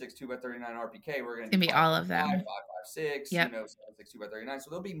 7.62 by 39 RPK. We're going to be all of them. 5.56, 7.62 by 39. So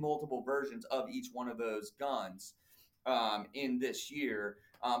there'll be multiple versions of each one of those guns in this year.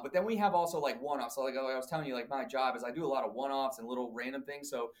 But then we have also like one-offs. So like I was telling you, like my job is I do a lot of one-offs and little random things.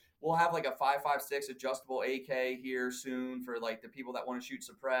 So we'll have like a 5.56 adjustable AK here soon for like the people that want to shoot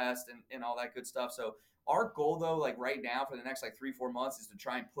suppressed and all that good stuff. So our goal though, like right now for the next like 3-4 months is to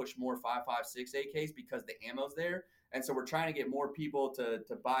try and push more 5.56 AKs because the ammo's there. And so we're trying to get more people to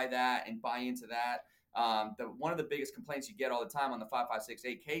buy that and buy into that. One of the biggest complaints you get all the time on the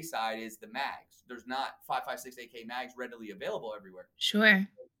 5.56 AK side is the mags. There's not 5.56 AK mags readily available everywhere. Sure.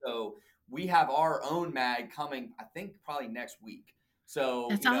 So we have our own mag coming, I think probably next week. So,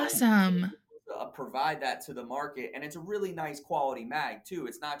 That's awesome. Provide that to the market. And it's a really nice quality mag too.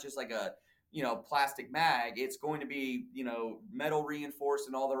 It's not just like a, plastic mag. It's going to be, metal reinforced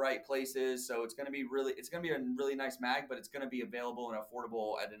in all the right places. So it's going to be a really nice mag, but it's going to be available and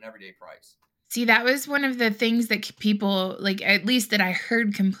affordable at an everyday price. See, that was one of the things that people, like, at least that I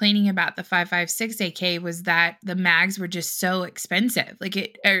heard complaining about the 5.56 AK, was that the mags were just so expensive.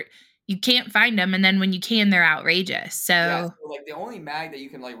 Like, you can't find them, and then when you can, they're outrageous. So like the only mag that you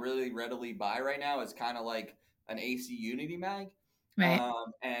can like really readily buy right now is kind of like an AC Unity mag. right.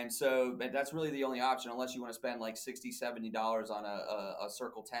 And so that's really the only option, unless you want to spend like $60-$70 on a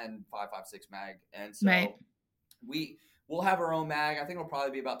Circle 10 5.56 mag. And so Right. we'll have our own mag. I think it'll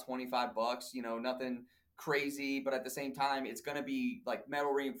probably be about $25, nothing crazy, but at the same time, it's going to be like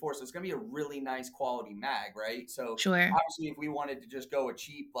metal reinforced. So it's going to be a really nice quality mag, right? So Sure. obviously if we wanted to just go a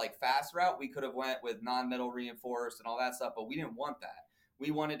cheap, like fast route, we could have went with non-metal reinforced and all that stuff, but we didn't want that.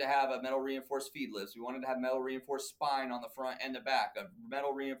 We wanted to have a metal reinforced feed lifts. We wanted to have metal reinforced spine on the front and the back, a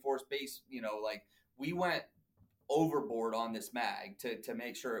metal reinforced base, like we went overboard on this mag to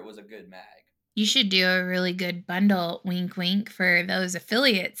make sure it was a good mag. You should do a really good bundle, wink, wink, for those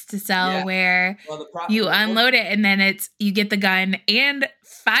affiliates to sell where you unload it and then you get the gun and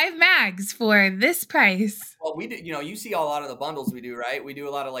 5 mags for this price. Well, we do, you see a lot of the bundles we do, right? We do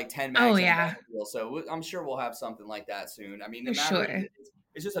a lot of like 10 mags. Oh, yeah. Deal, so I'm sure we'll have something like that soon. I mean,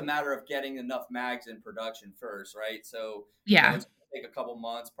 it's just a matter of getting enough mags in production first, right? So yeah, it's going to take a couple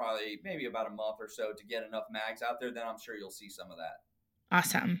months, probably maybe about a month or so to get enough mags out there. Then I'm sure you'll see some of that.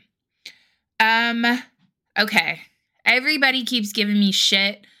 Awesome. Okay. Everybody keeps giving me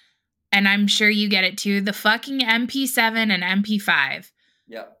shit, and I'm sure you get it too. The fucking MP7 and MP5.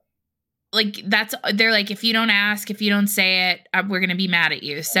 Yep. Like they're like, if you don't ask, if you don't say it, we're going to be mad at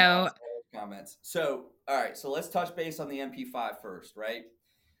you. So comments. So, all right. So let's touch base on the MP5 first, right?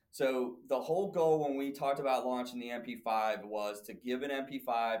 So the whole goal when we talked about launching the MP5 was to give an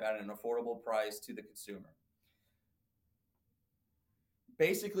MP5 at an affordable price to the consumer.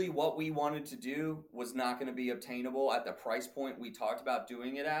 Basically, what we wanted to do was not going to be obtainable at the price point we talked about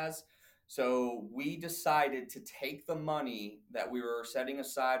doing it as. So we decided to take the money that we were setting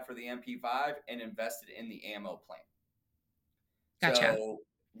aside for the MP5 and invest it in the ammo plan. Gotcha. So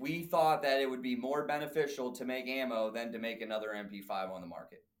we thought that it would be more beneficial to make ammo than to make another MP5 on the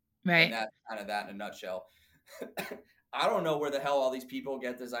market. Right. And that's kind of that in a nutshell. I don't know where the hell all these people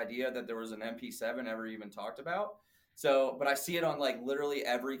get this idea that there was an MP7 ever even talked about. So, but I see it on like literally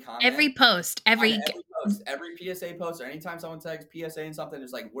every comment, every post, every PSA post, or anytime someone tags PSA and something,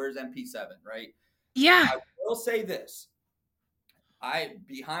 it's like, where's MP7, right? Yeah. I will say this.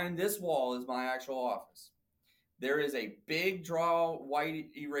 Behind this wall is my actual office. There is a big draw white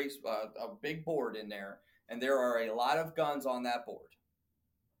erase, a big board in there, and there are a lot of guns on that board.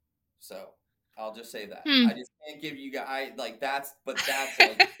 So I'll just say that. I just can't give you guys that's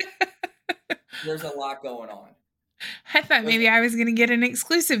like, there's a lot going on. I thought maybe I was going to get an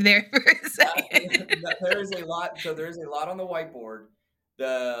exclusive there for a second. There is a lot. So there's a lot on the whiteboard.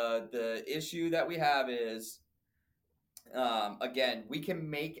 The issue that we have is, again, we can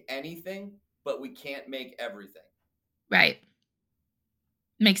make anything, but we can't make everything. Right.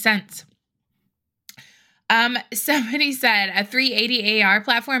 Makes sense. Somebody said a 380 AR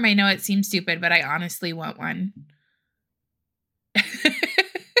platform. I know it seems stupid, but I honestly want one.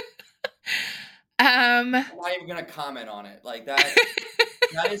 I'm not even gonna comment on it. Like that.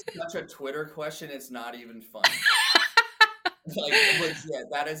 That is such a Twitter question. It's not even funny.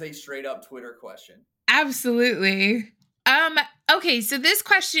 That is a straight up Twitter question. Absolutely. Okay, so this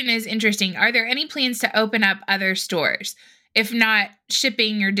question is interesting. Are there any plans to open up other stores, if not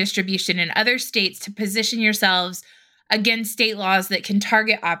shipping or distribution in other states, to position yourselves against state laws that can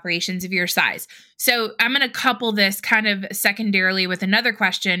target operations of your size? So I'm going to couple this kind of secondarily with another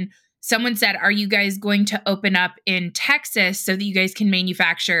question. Someone said, are you guys going to open up in Texas so that you guys can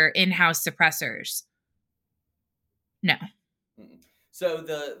manufacture in-house suppressors? No.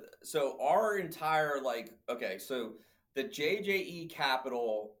 So our entire so the JJE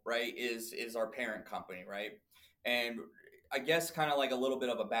Capital, right, is our parent company, right? And I guess kind of like a little bit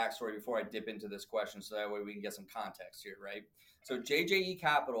of a backstory before I dip into this question, so that way we can get some context here, right? So JJE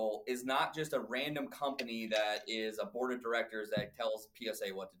Capital is not just a random company that is a board of directors that tells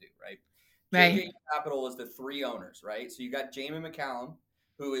PSA what to do, right? Right. JJE Capital is the 3 owners, right? So you got Jamie McCallum,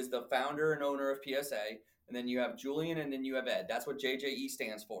 who is the founder and owner of PSA, and then you have Julian, and then you have Ed. That's what JJE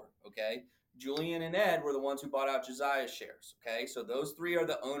stands for, okay? Julian and Ed were the ones who bought out Josiah's shares, okay? So those 3 are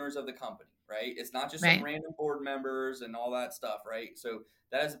the owners of the company, right? It's not just some random board members and all that stuff, right? So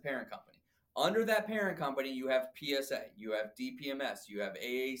that is the parent company. Under that parent company, you have PSA, you have DPMS, you have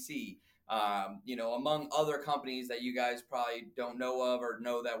AAC, among other companies that you guys probably don't know of or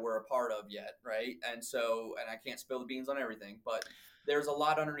know that we're a part of yet, right? And I can't spill the beans on everything, but there's a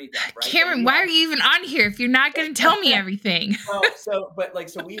lot underneath that, right? Cameron, why are you even on here if you're not going to tell me everything? So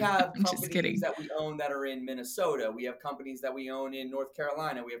we have Just kidding. companies that we own that are in Minnesota. We have companies that we own in North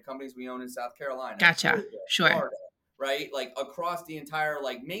Carolina. We have companies we own in South Carolina. Gotcha. Georgia, Sure. Florida, right? Like across the entire,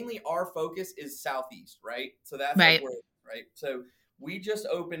 like mainly our focus is Southeast, right? So that's right. Like right. So we just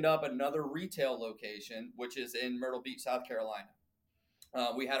opened up another retail location, which is in Myrtle Beach, South Carolina.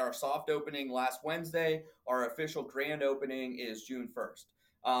 We had our soft opening last Wednesday. Our official grand opening is June 1st.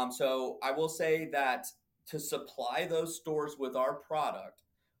 So I will say that to supply those stores with our product,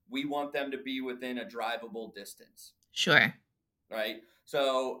 we want them to be within a drivable distance. Sure. Right.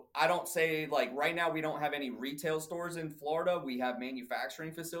 So I don't say like right now we don't have any retail stores in Florida. We have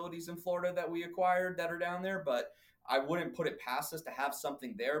manufacturing facilities in Florida that we acquired that are down there, but I wouldn't put it past us to have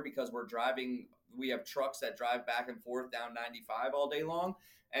something there because we have trucks that drive back and forth down 95 all day long.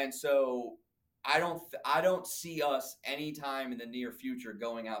 And so I don't see us anytime in the near future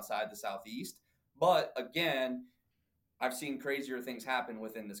going outside the Southeast. But again, I've seen crazier things happen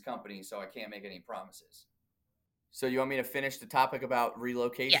within this company, so I can't make any promises. So you want me to finish the topic about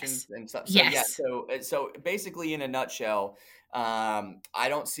relocations and stuff? So, yes. So basically, in a nutshell, I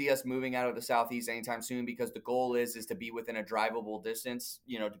don't see us moving out of the Southeast anytime soon because the goal is to be within a drivable distance,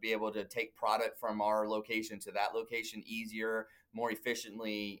 to be able to take product from our location to that location easier, more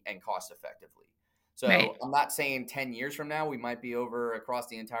efficiently, and cost effectively. So right. I'm not saying 10 years from now we might be over across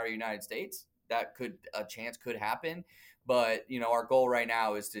the entire United States. That could happen. But, our goal right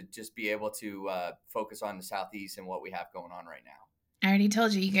now is to just be able to focus on the Southeast and what we have going on right now. I already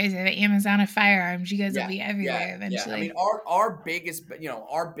told you guys have Amazon of firearms. You guys will be everywhere eventually. Yeah. I mean, our biggest,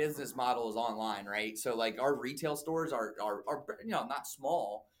 our business model is online, right? So like our retail stores are not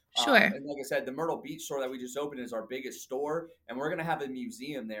small. Sure. And like I said, the Myrtle Beach store that we just opened is our biggest store, and we're going to have a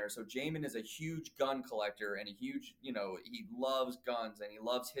museum there. So Jamin is a huge gun collector and he loves guns and he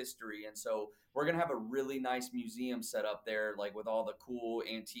loves history. And so we're going to have a really nice museum set up there, like with all the cool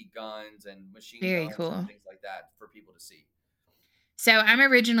antique guns and machine guns and things like that for people to see. So I'm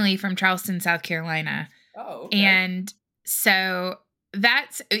originally from Charleston, South Carolina. Oh, okay. And so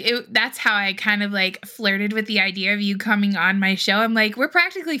that's how I kind of like flirted with the idea of you coming on my show. I'm like, we're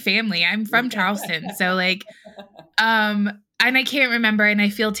practically family. I'm from Charleston. So like, and I can't remember, and I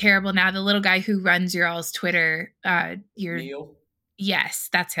feel terrible now. The little guy who runs your all's Twitter, Neil? Yes,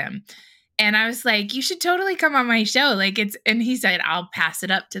 that's him. And I was like, you should totally come on my show. And he said, I'll pass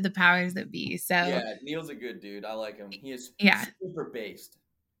it up to the powers that be. So yeah, Neil's a good dude. I like him. He is super based.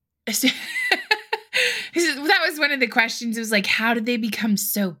 That was one of the questions. It was like, how did they become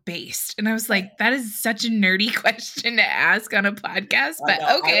so based? And I was like, that is such a nerdy question to ask on a podcast, but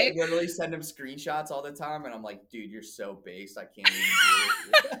okay. I literally send him screenshots all the time. And I'm like, dude, you're so based. I can't even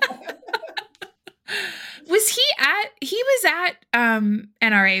do it. He was at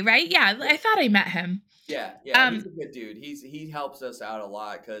NRA, right? Yeah, I thought I met him. Yeah, he's a good dude. He helps us out a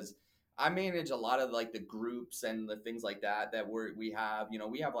lot because I manage a lot of like the groups and the things like that we have.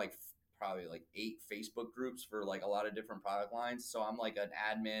 We have like probably like 8 Facebook groups for like a lot of different product lines. So I'm like an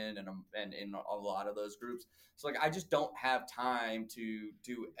admin and in a lot of those groups. So like I just don't have time to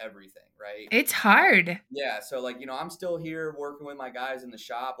do everything, right? It's hard. Yeah. So like, I'm still here working with my guys in the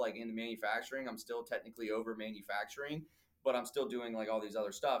shop, like in the manufacturing. I'm still technically over manufacturing, but I'm still doing like all these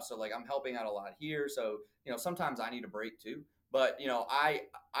other stuff. So like I'm helping out a lot here. So, sometimes I need a break too. But,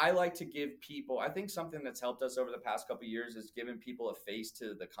 I like to give people, I think something that's helped us over the past couple of years is giving people a face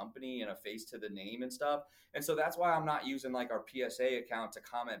to the company and a face to the name and stuff. And so that's why I'm not using like our PSA account to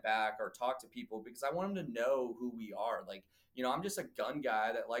comment back or talk to people because I want them to know who we are. Like, I'm just a gun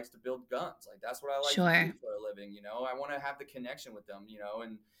guy that likes to build guns. Like, that's what I like to do for a living. I want to have the connection with them,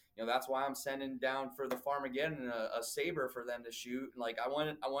 and that's why I'm sending down for the Farmageddon a saber for them to shoot. Like, I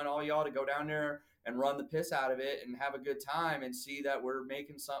want all y'all to go down there and run the piss out of it and have a good time and see that we're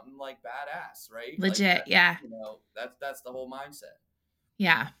making something like badass, right? Legit, like yeah. That's the whole mindset.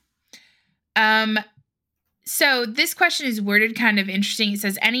 Yeah. So this question is worded kind of interesting. It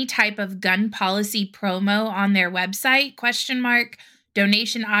says, any type of gun policy promo on their website, ?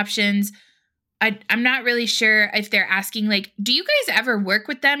 Donation options. I'm not really sure if they're asking, like, do you guys ever work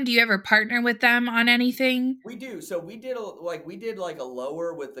with them? Do you ever partner with them on anything? We do. So we did a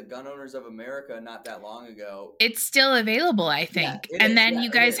lower with the Gun Owners of America not that long ago. It's still available, I think. Yeah, and then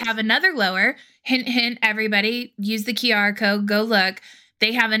you guys have another lower. Hint, hint, everybody, use the QR code, go look.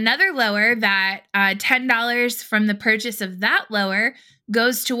 They have another lower that $10 from the purchase of that lower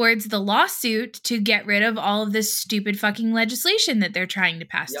goes towards the lawsuit to get rid of all of this stupid fucking legislation that they're trying to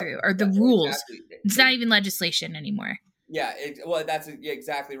pass through, or the rules. Exactly. It's not even legislation anymore. Yeah, that's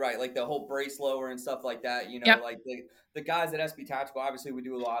exactly right. Like the whole brace lower and stuff like that. Yep. Like the guys at SB Tactical, obviously we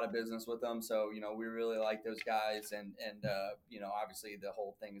do a lot of business with them, so we really like those guys, and obviously the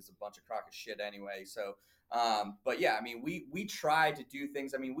whole thing is a bunch of crock of shit anyway. So, but yeah, I mean we try to do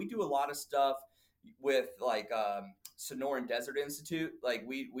things. I mean we do a lot of stuff with like Sonoran Desert Institute. Like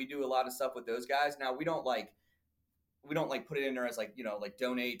we do a lot of stuff with those guys. Now we don't put it in there as like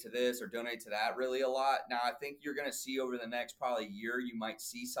donate to this or donate to that really a lot. Now I think you're going to see over the next probably year, you might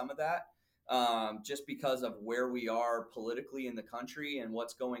see some of that just because of where we are politically in the country and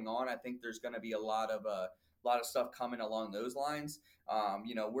what's going on. I think there's going to be a lot of stuff coming along those lines.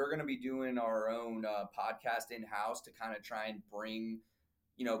 We're going to be doing our own podcast in-house to kind of try and bring,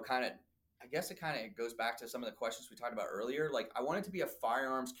 I guess it kind of goes back to some of the questions we talked about earlier. Like I want it to be a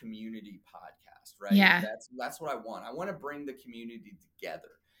firearms community podcast, right? Yeah. That's what I want. I want to bring the community together,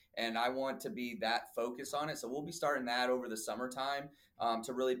 and I want to be that focus on it. So we'll be starting that over the summertime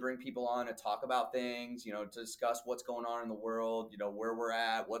to really bring people on and talk about things, to discuss what's going on in the world, where we're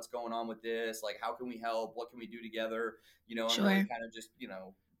at, what's going on with this, like how can we help, what can we do together, and Sure. really kind of just,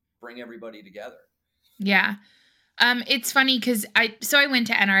 bring everybody together. Yeah. It's funny because I went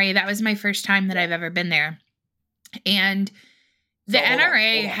to NRA. That was my first time that I've ever been there. And the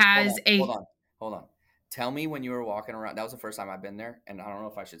NRA has Hold on. Tell me when you were walking around. That was the first time I've been there. And I don't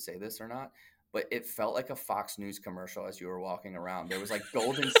know if I should say this or not, but it felt like a Fox News commercial as you were walking around. There was like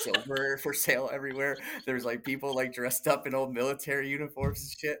gold and silver for sale everywhere. There was like people like dressed up in old military uniforms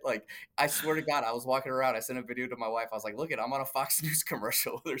and shit. Like I swear to God, I was walking around. I sent a video to my wife. I was like, look I'm on a Fox News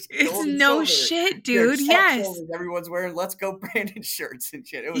commercial. There's it's no shit, dude. Yes. Everyone's wearing Let's Go Brandon shirts and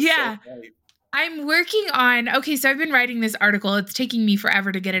shit. It was so funny. I'm working on, so I've been writing this article. It's taking me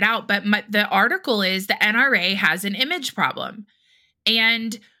forever to get it out, but the article is the NRA has an image problem.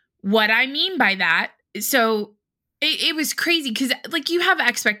 And what I mean by that, so it was crazy because like you have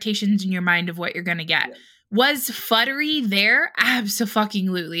expectations in your mind of what you're going to get. Yeah. Was futtery there?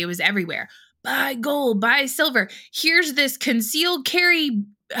 Absolutely. It was everywhere. Buy gold, buy silver. Here's this concealed carry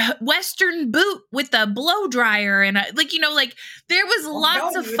Western boot with a blow dryer and there was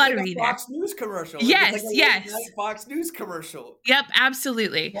lots of futtery there. Fox News commercial. Yes, yes. Fox News commercial. Yep,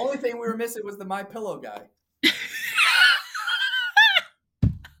 absolutely. The only thing we were missing was the My Pillow guy.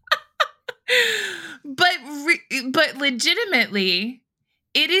 But legitimately,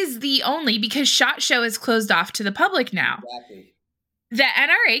 it is the only, because SHOT Show is closed off to the public now. Exactly. The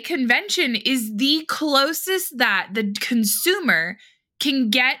NRA convention is the closest that the consumer can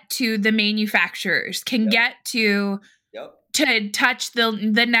get to the manufacturers, can get to touch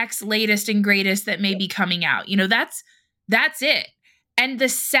the next latest and greatest that may be coming out. That's it. And the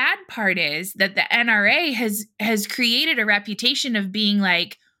sad part is that the NRA has created a reputation of being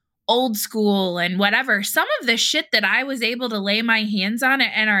like old school and whatever. Some of the shit that I was able to lay my hands on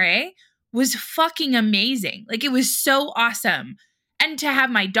at NRA was fucking amazing. Like it was so awesome. And to have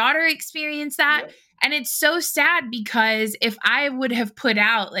my daughter experience that. Yep. And it's so sad because if I would have put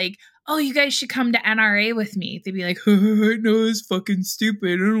out like, oh, you guys should come to NRA with me, they'd be like, no, it's fucking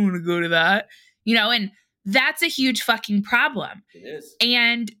stupid. I don't want to go to that. And that's a huge fucking problem. It is.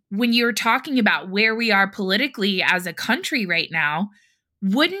 And when you're talking about where we are politically as a country right now,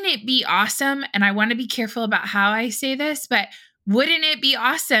 wouldn't it be awesome? And I want to be careful about how I say this, but wouldn't it be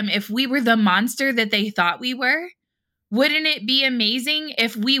awesome if we were the monster that they thought we were? Wouldn't it be amazing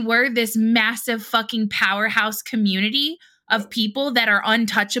if we were this massive fucking powerhouse community of people that are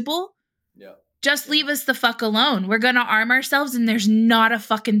untouchable? Yeah. Just leave us the fuck alone. We're going to arm ourselves and there's not a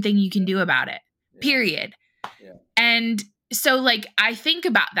fucking thing you can do about it. Yeah. Period. Yeah. And so like, I think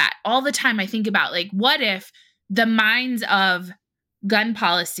about that all the time. I think about like, what if the minds of gun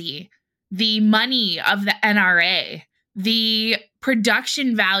policy, the money of the NRA, the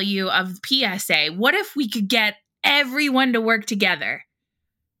production value of PSA, what if we could get everyone to work together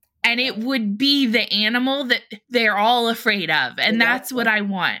and it would be the animal that they're all afraid of? And that's what I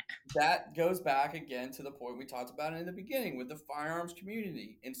want. That goes back again to the point we talked about in the beginning with the firearms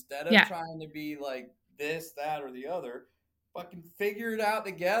community. Instead of trying to be like this, that, or the other, fucking figure it out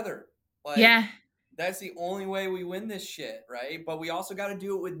together. Like, that's the only way we win this shit, right? But we also got to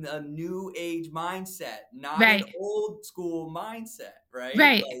do it with a new age mindset, not an old school mindset, right?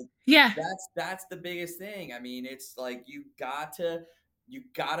 Right. Like, that's the biggest thing. I mean, it's like you got to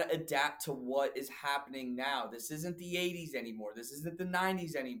adapt to what is happening now. This isn't the 80s anymore. This isn't the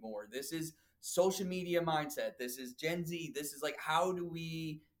 90s anymore. This is social media mindset. This is Gen Z. This is like, how do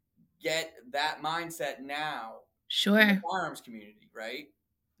we get that mindset now? in the Sure. firearms community, right?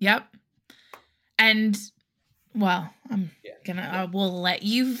 Yep. And well, Yeah. I will let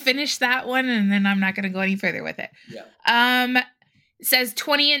you finish that one, and then I'm not gonna go any further with it. Yeah. It says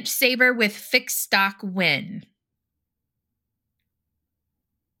 20-inch saber with fixed stock win.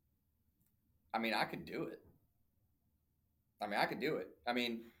 I mean, I could do it. I could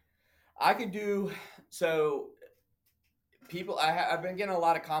do so. I've been getting a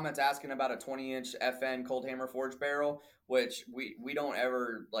lot of comments asking about a 20-inch FN cold hammer forged barrel, which we don't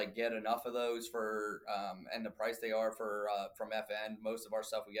ever like get enough of those for and the price they are for from FN. Most of our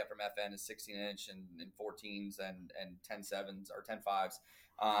stuff we get from FN is 16-inch and 14s and 10.7s or 10.5s.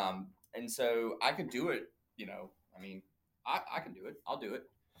 And so I could do it. I can do it. I'll do it.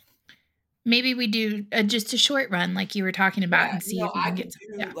 Maybe we do just a short run, like you were talking about, Yeah, and see if we I can could get some.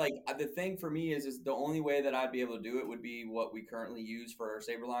 do Yeah, like the thing for me is the only way that I'd be able to do it would be what we currently use for our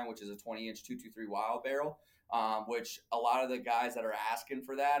Saberline, which is a 20-inch 223 Wild barrel, which a lot of the guys that are asking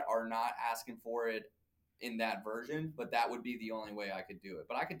for that are not asking for it in that version, but that would be the only way I could do it.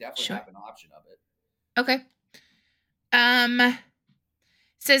 But I could definitely sure. have an option of it. Okay.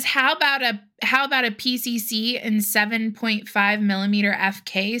 Says how about a PCC in 7.5 millimeter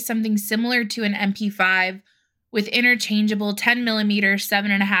FK, something similar to an MP5 with interchangeable 10 millimeter,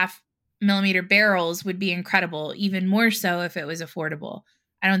 7.5 millimeter barrels would be incredible. Even more so if it was affordable.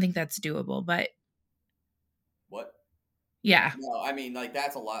 I don't think that's doable, but What? yeah, No, I mean like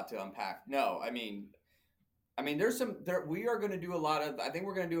that's a lot to unpack. No, I mean there's we are going to do a lot of. I think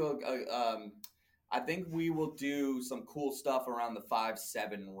we're going to do I think we will do some cool stuff around the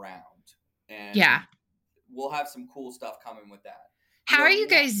 5.7 round, and yeah. we'll have some cool stuff coming with that. How are you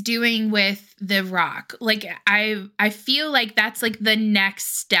guys doing with the rock? Like I feel like that's like the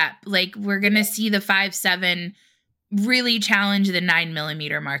next step. Like we're gonna see the 5.7 really challenge the 9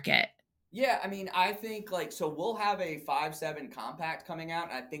 millimeter market. Yeah, I mean, I think like so we'll have a 5.7 compact coming out,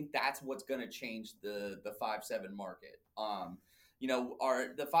 and I think that's what's going to change the 5.7 market.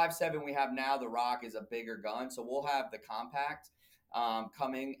 The 5.7 we have now, the Rock is a bigger gun, so we'll have the compact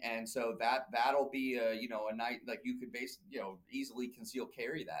coming, and so that'll be a night like you could easily conceal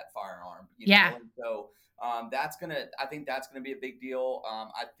carry that firearm, Yeah. and so I think that's gonna be a big deal.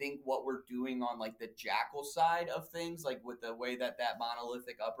 I think what we're doing on like the Jackal side of things, like with the way that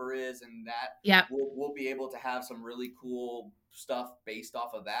monolithic upper is, and that Yep. we'll be able to have some really cool stuff based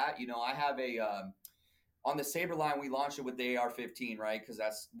off of that. I have on the Saber line, we launched it with the AR-15, right? Because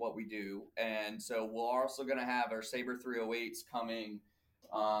that's what we do. And so we're also going to have our Saber 308s coming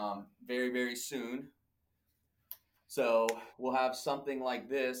very, very soon. So we'll have something like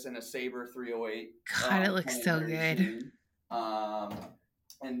this in a Saber 308. God, it looks so good.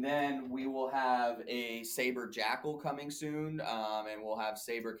 And then we will have a Saber Jackal coming soon, and we'll have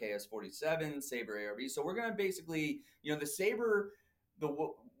Saber KS-47, Saber ARB. So we're going to basically, the Saber,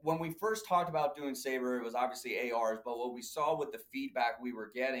 when we first talked about doing Saber, it was obviously ARs, but what we saw with the feedback we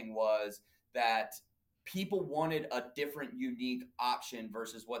were getting was that people wanted a different, unique option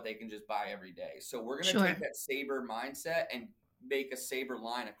versus what they can just buy every day. So we're going to take that Saber mindset and make a Saber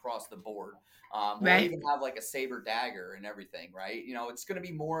line across the board. We'll even have like a Saber dagger and everything, right? It's going to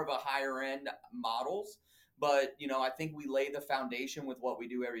be more of a higher end models, but I think we lay the foundation with what we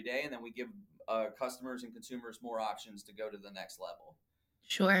do every day, and then we give customers and consumers more options to go to the next level.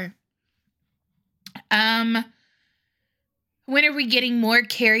 Sure. When are we getting more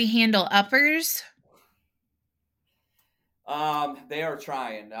carry handle uppers? They are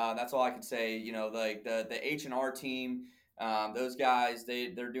trying. That's all I can say. Like the H&R team, those guys,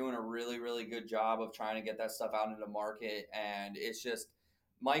 they're doing a really, really good job of trying to get that stuff out into the market. And it's just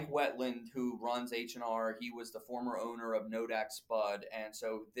Mike Wetland, who runs H&R. He was the former owner of Nodak Spud. And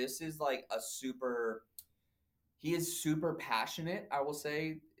so this is like he is super passionate, I will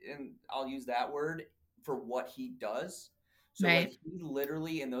say, and I'll use that word, for what he does. So like he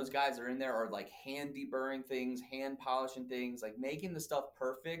literally, and those guys are in there are like hand deburring things, hand polishing things, like making the stuff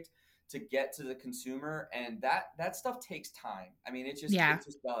perfect to get to the consumer. And that stuff takes time. I mean, it just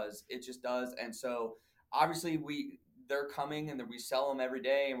does. And so obviously they're coming and we sell them every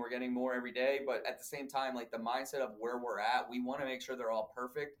day and we're getting more every day. But at the same time, like the mindset of where we're at, we want to make sure they're all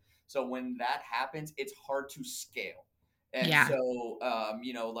perfect. So when that happens, it's hard to scale. And so,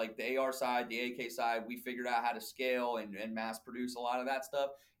 like the AR side, the AK side, we figured out how to scale and mass produce a lot of that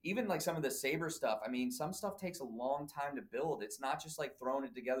stuff. Even like some of the Saber stuff. I mean, some stuff takes a long time to build. It's not just like throwing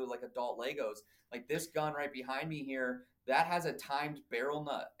it together like adult Legos. Like this gun right behind me here, that has a timed barrel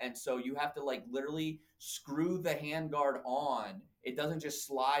nut. And so you have to like literally screw the handguard on. It doesn't just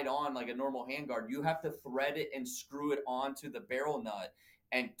slide on like a normal handguard. You have to thread it and screw it onto the barrel nut.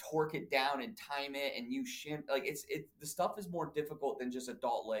 and torque it down and time it and use shim. Like the stuff is more difficult than just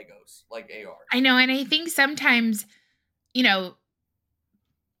adult Legos like ARs. I know. And I think sometimes, you know,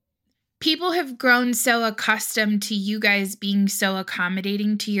 people have grown so accustomed to you guys being so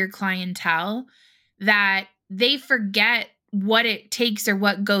accommodating to your clientele that they forget what it takes or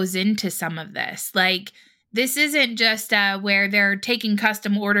what goes into some of this. Like, this isn't just where they're taking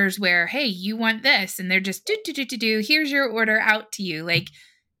custom orders where, hey, you want this, and they're just here's your order out to you. Like,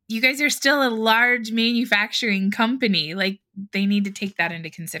 you guys are still a large manufacturing company. Like, they need to take that into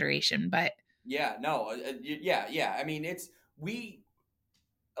consideration. But yeah, no, yeah. I mean,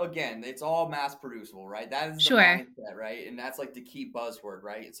 again, it's all mass producible, right? That is the sure, mindset, right? And that's like the key buzzword,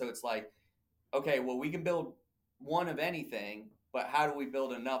 right? So it's like, okay, well, we can build one of anything, but how do we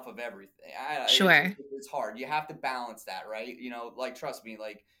build enough of everything? sure, It's hard. You have to balance that, right? You know, like, trust me,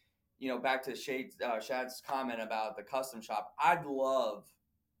 like, you know, back to Shad's comment about the custom shop. I'd love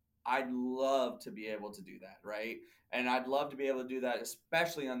to be able to do that, right? And I'd love to be able to do that,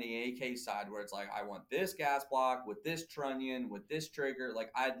 especially on the AK side, where it's like, I want this gas block with this trunnion, with this trigger.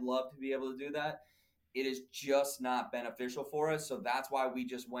 Like, I'd love to be able to do that. It is just not beneficial for us. So that's why we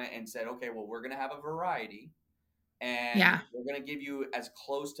just went and said, okay, well, we're going to have a variety, and we're going to give you as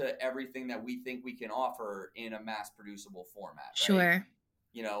close to everything that we think we can offer in a mass producible format. Right? Sure.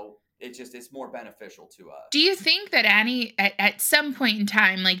 You know, it's more beneficial to us. Do you think that at some point in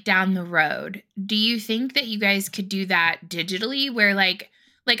time, like down the road, do you think that you guys could do that digitally where like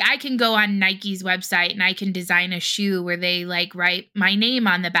I can go on Nike's website and I can design a shoe where they like write my name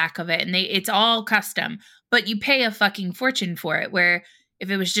on the back of it and it's all custom, but you pay a fucking fortune for it, where if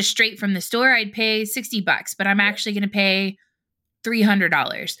it was just straight from the store, I'd pay $60, but I'm actually going to pay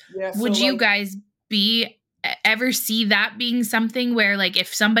 $300. Yeah, Would you guys ever see that being something where, like,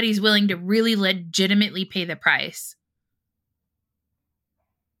 if somebody's willing to really legitimately pay the price?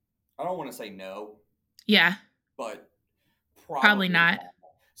 I don't want to say no. Yeah. But probably not.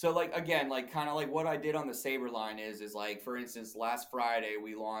 So, like, again, like, kind of like what I did on the Saber line is like, for instance, last Friday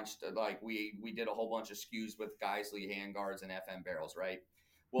we launched, like, we did a whole bunch of SKUs with Geisley handguards and FM barrels, right?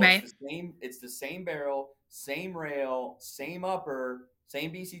 Well, right. It's the same barrel, same rail, same upper,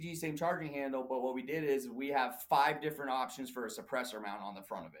 same BCG, same charging handle. But what we did is we have 5 different options for a suppressor mount on the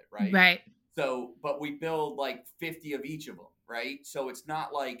front of it, right? Right. So, but we build like 50 of each of them, right? So it's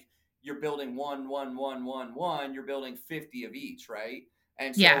not like you're building one, you're building 50 of each, right?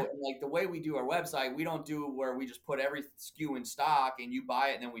 And so, like, the way we do our website, we don't do where we just put every SKU in stock and you buy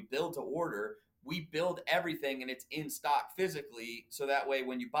it and then we build to order. We build everything and it's in stock physically, so that way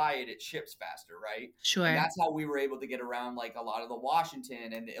when you buy it, it ships faster, right? Sure. And that's how we were able to get around like a lot of the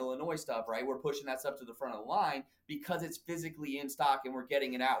Washington and the Illinois stuff, right? We're pushing that stuff to the front of the line because it's physically in stock and we're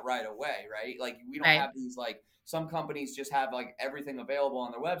getting it out right away, right? Like, we don't have these, like, some companies just have like everything available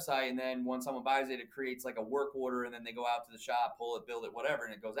on their website, and then when someone buys it, it creates like a work order, and then they go out to the shop, pull it, build it, whatever,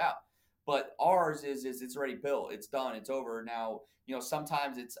 and it goes out. But ours is it's already built, it's done, it's over. Now, you know,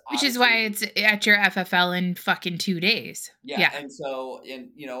 sometimes it's which is why it's at your FFL in fucking 2 days. Yeah. And so,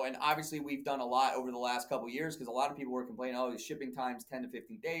 you know, and obviously we've done a lot over the last couple of years, because a lot of people were complaining, oh, the shipping time's 10 to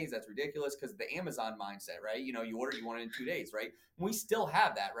 15 days. That's ridiculous, because the Amazon mindset, right? You know, you order, you want it in 2 days, right? We still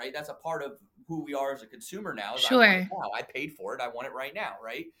have that, right? That's a part of who we are as a consumer now. Sure. I want it now. I paid for it. I want it right now,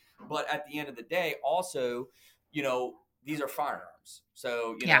 right? But at the end of the day, also, you know, these are firearms.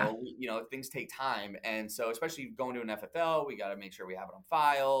 So, you know, things take time. And so, especially going to an FFL, we got to make sure we have it on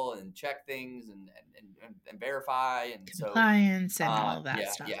file and check things and verify. And compliance and all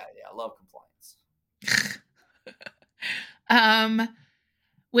that stuff. Yeah. I love compliance.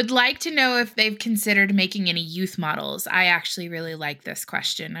 Would like to know if they've considered making any youth models. I actually really like this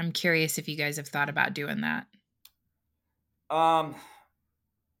question. I'm curious if you guys have thought about doing that.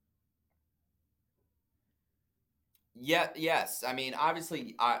 Yeah, yes. I mean,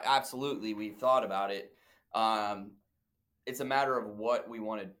 obviously, absolutely, we've thought about it. It's a matter of what we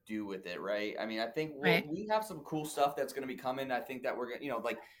want to do with it, right? I mean, I think we have some cool stuff that's going to be coming. I think that we're going to, you know,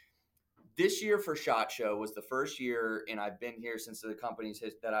 like, this year for SHOT Show was the first year, and I've been here since the company's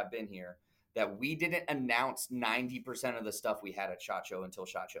that I've been here, that we didn't announce 90% of the stuff we had at SHOT Show until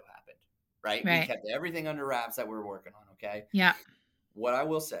SHOT Show happened, right? We kept everything under wraps that we were working on, okay? Yeah. What I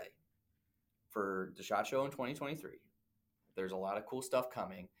will say, for the SHOT Show in 2023, there's a lot of cool stuff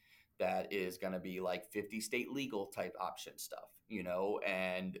coming that is going to be like 50 state legal type option stuff, you know,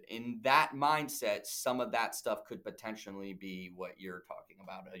 and in that mindset, some of that stuff could potentially be what you're talking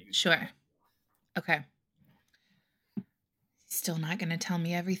about. Sure. Okay. Still not going to tell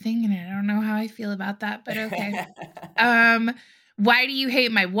me everything, and I don't know how I feel about that, but okay. Why do you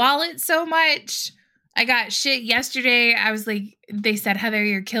hate my wallet so much? I got shit yesterday. I was like, they said, Heather,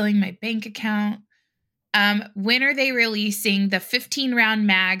 you're killing my bank account. When are they releasing the 15-round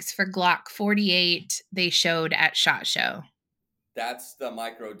mags for Glock 48 they showed at SHOT Show? That's the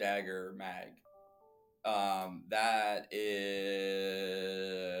micro dagger mag. That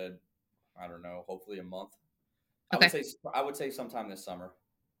is, I don't know, hopefully a month. Okay. I would say sometime this summer.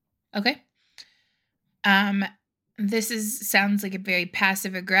 Okay. This sounds like a very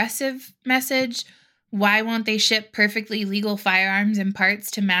passive aggressive message. Why won't they ship perfectly legal firearms and parts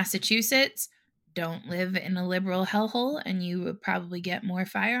to Massachusetts? Don't live in a liberal hellhole, and you would probably get more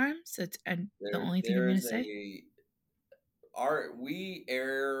firearms. That's the only thing I'm going to say. I'm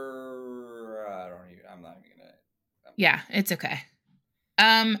not even gonna. Yeah, it's okay.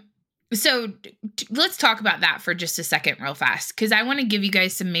 So let's talk about that for just a second real fast, because I want to give you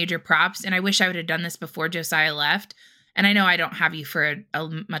guys some major props, and I wish I would have done this before Josiah left. And I know I don't have you for a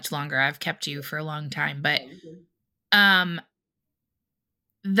much longer. I've kept you for a long time, but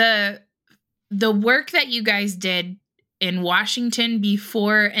the work that you guys did in Washington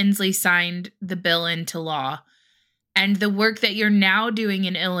before Inslee signed the bill into law, and the work that you're now doing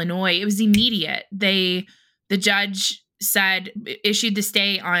in Illinois, it was immediate. The judge issued the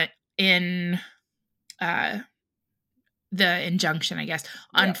stay in the injunction, I guess,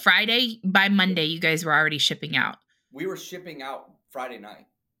 on Friday. By Monday, you guys were already shipping out. We were shipping out Friday night.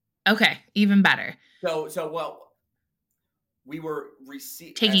 Okay, even better. So we were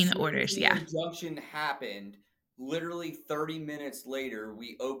taking the orders. The injunction happened. Literally 30 minutes later,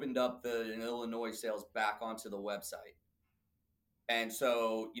 we opened up the Illinois sales back onto the website. And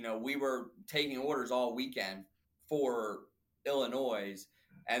so, we were taking orders all weekend for Illinois.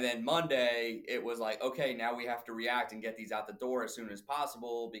 And then Monday, it was like, okay, now we have to react and get these out the door as soon as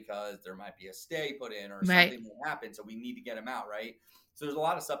possible because there might be a stay put in or something will happen. So we need to get them out, right? So there's a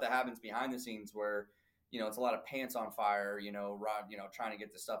lot of stuff that happens behind the scenes where, it's a lot of pants on fire, trying to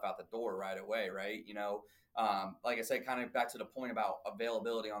get the stuff out the door right away, right? Like I said, kind of back to the point about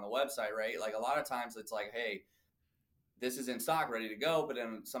availability on the website, right? Like a lot of times it's like, hey, this is in stock, ready to go. But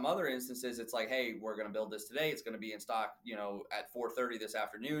in some other instances, it's like, hey, we're going to build this today. It's going to be in stock, at 4:30 this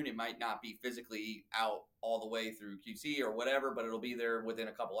afternoon. It might not be physically out all the way through QC or whatever, but it'll be there within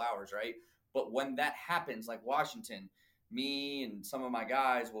a couple hours, right? But when that happens, like Washington, me and some of my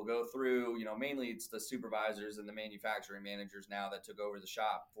guys will go through, mainly it's the supervisors and the manufacturing managers now that took over the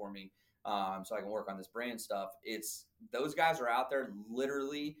shop for me, so I can work on this brand stuff. It's those guys are out there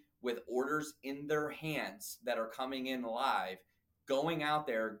literally with orders in their hands that are coming in live, going out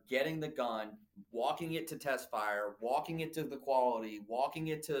there, getting the gun, walking it to test fire, walking it to the quality, walking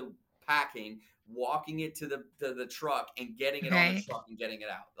it to packing, walking it to the truck and getting it on the truck and getting it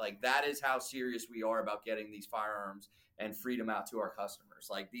out. Like that is how serious we are about getting these firearms and freedom out to our customers.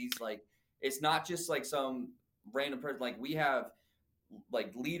 Like these, like, it's not just like some random person. Like we have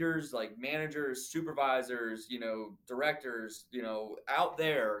like leaders, like managers, supervisors, directors, out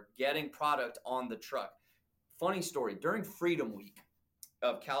there getting product on the truck. Funny story, during Freedom Week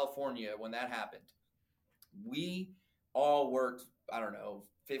of California, when that happened, we all worked, I don't know,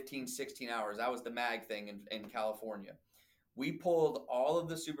 15, 16 hours. That was the MAG thing in California. We pulled all of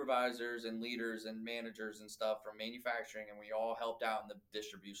the supervisors and leaders and managers and stuff from manufacturing, and we all helped out in the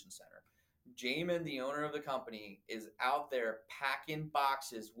distribution center. Jamin, the owner of the company, is out there packing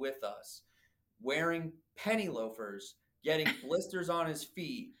boxes with us, wearing penny loafers, getting blisters on his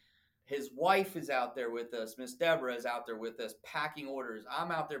feet. His wife is out there with us. Miss Deborah is out there with us packing orders.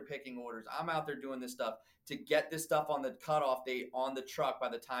 I'm out there picking orders. I'm out there doing this stuff to get this stuff on the cutoff date on the truck by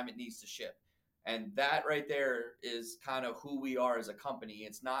the time it needs to ship. And that right there is kind of who we are as a company.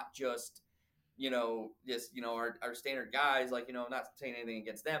 It's not just our standard guys, like, not saying anything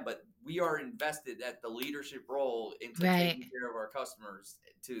against them, but we are invested at the leadership role into taking care of our customers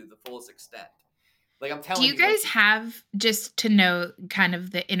to the fullest extent. Like I'm telling you. Do you guys have, just to know kind of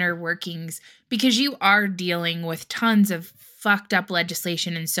the inner workings, because you are dealing with tons of fucked up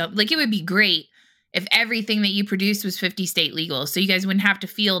legislation, and so like it would be great if everything that you produced was 50 state legal, so you guys wouldn't have to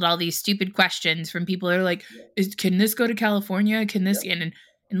field all these stupid questions from people that are like, can this go to California? Can this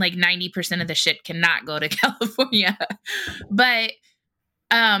and like 90% of the shit cannot go to California. But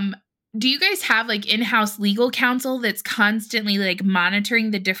do you guys have like in-house legal counsel that's constantly like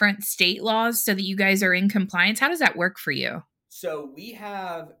monitoring the different state laws so that you guys are in compliance? How does that work for you? So we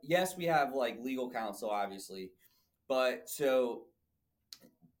have like legal counsel, obviously, but so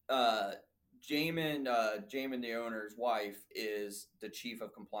Jamin, the owner's wife, is the chief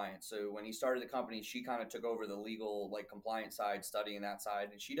of compliance. So when he started the company, she kind of took over the legal, like, compliance side, studying that side,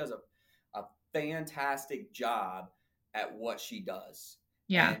 and she does a fantastic job at what she does.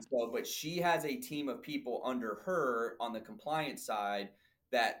 Yeah. And so, but she has a team of people under her on the compliance side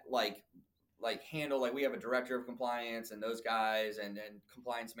that handle, like, we have a director of compliance and those guys and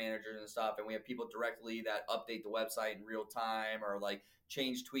compliance managers and stuff, and we have people directly that update the website in real time, or like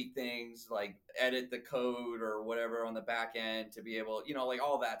change, tweak things, like edit the code or whatever on the back end to be able, like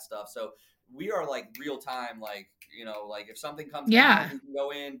all that stuff. So we are like real time, like, like if something comes down, Yeah. we can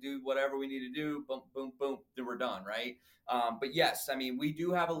go in, do whatever we need to do, boom, boom, boom, then we're done, right? But yes, I mean, we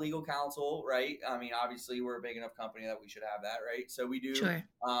do have a legal counsel, right? I mean, obviously, we're a big enough company that we should have that, right? So we do. Sure.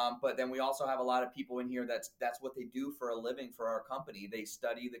 But then we also have a lot of people in here that's what they do for a living for our company. They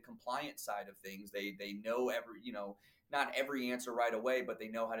study the compliance side of things. They know not every answer right away, but they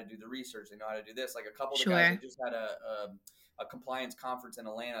know how to do the research. They know how to do this. Like a couple of the guys, Sure. I just had a compliance conference in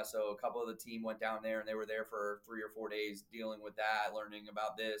Atlanta. So a couple of the team went down there and they were there for 3 or 4 days dealing with that, learning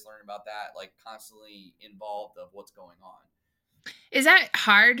about this, learning about that, like constantly involved of what's going on. Is that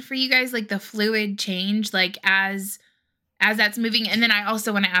hard for you guys, like the fluid change, like as that's moving? And then I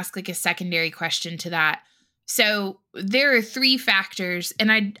also want to ask like a secondary question to that. So there are 3 factors,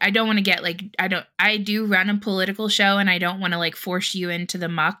 and I don't want to get like, I do run a political show and I don't want to like force you into the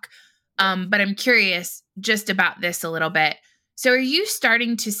muck. But I'm curious just about this a little bit. So are you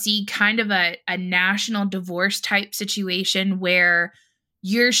starting to see kind of a national divorce type situation where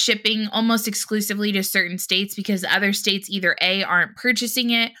you're shipping almost exclusively to certain states because other states either A, aren't purchasing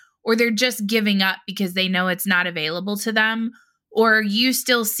it, or they're just giving up because they know it's not available to them? Or are you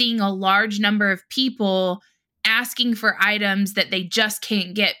still seeing a large number of people asking for items that they just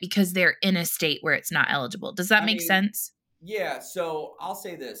can't get because they're in a state where it's not eligible? Does that make sense? Yeah, so I'll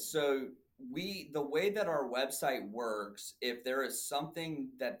say this. So the way that our website works, if there is something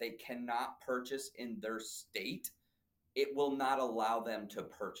that they cannot purchase in their state, it will not allow them to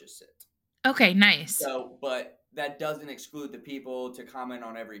purchase it. Okay, nice. So, but that doesn't exclude the people to comment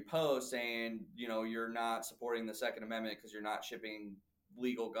on every post saying, you're not supporting the Second Amendment because you're not shipping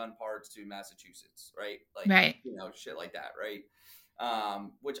legal gun parts to Massachusetts, right? Like, right. Shit like that, right?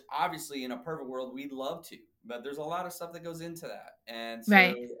 Which obviously in a perfect world, we'd love to, but there's a lot of stuff that goes into that. And so,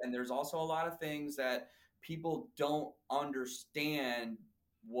 right. And there's also a lot of things that people don't understand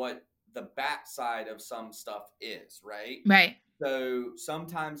what the backside of some stuff is, right? Right. So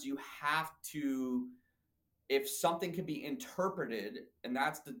sometimes you have to, if something can be interpreted, and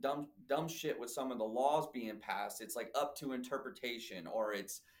that's the dumb shit with some of the laws being passed, it's like up to interpretation, or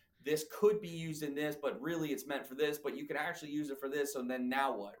it's this could be used in this, but really it's meant for this, but you can actually use it for this. So then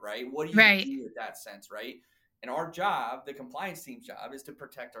now what, right? What do you right. do with that sense, right? And our job, the compliance team's job, is to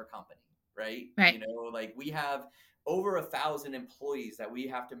protect our company, right? Right. Like we have over 1,000 employees that we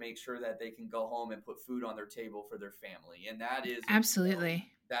have to make sure that they can go home and put food on their table for their family. And that is absolutely,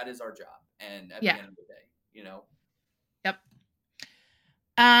 that is our job. And at the end of the day, Yep.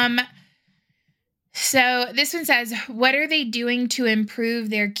 So this one says, what are they doing to improve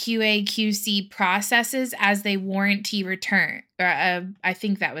their QA QC processes as they warranty return? I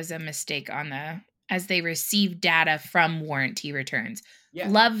think that was a mistake on as they receive data from warranty returns. Yeah.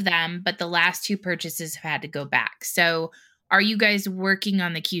 Love them, but the last 2 purchases have had to go back. So are you guys working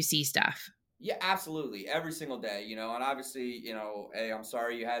on the QC stuff? Yeah, absolutely. Every single day, and obviously, hey, I'm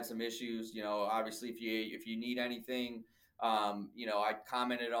sorry you had some issues, obviously if you need anything, I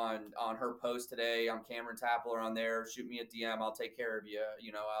commented on her post today. I'm Cameron Tapler on there. Shoot me a DM. I'll take care of you.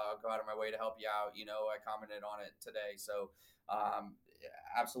 I'll go out of my way to help you out. I commented on it today. So,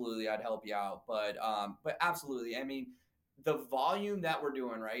 absolutely, I'd help you out. But absolutely, I mean, the volume that we're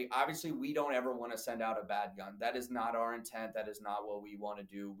doing, right? Obviously, we don't ever want to send out a bad gun. That is not our intent. That is not what we want to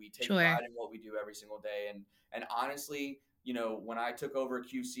do. We take pride in what we do every single day. And honestly, when I took over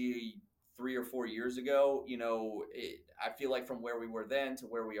QC 3 or 4 years ago, I feel like from where we were then to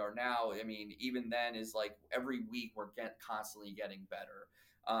where we are now, I mean, even then is like every week we're constantly getting better.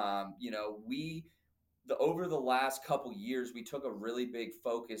 Over the last couple years, we took a really big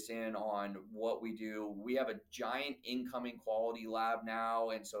focus in on what we do. We have a giant incoming quality lab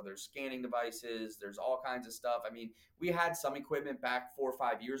now. And so there's scanning devices, there's all kinds of stuff. I mean, we had some equipment back 4 or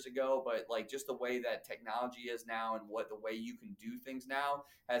 5 years ago, but like just the way that technology is now and the way you can do things now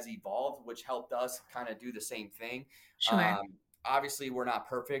has evolved, which helped us kind of do the same thing. Sure. Obviously we're not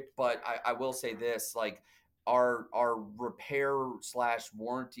perfect, but I will say this, like our repair /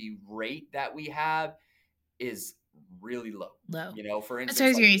 warranty rate that we have is really low. Low. You know, for That's instance, what I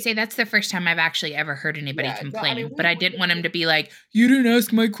was like, going to say. That's the first time I've actually ever heard anybody yeah, no, I mean, complain, but I didn't want him to be like, you didn't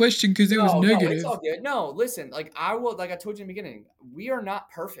ask my question because it was no, it's negative. all good. No, listen, like I told you in the beginning, we are not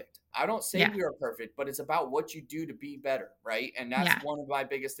perfect. I don't say Yeah. we are perfect, but it's about what you do to be better, right? And that's Yeah. one of my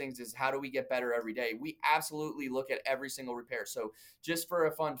biggest things is how do we get better every day? We absolutely look at every single repair. So just for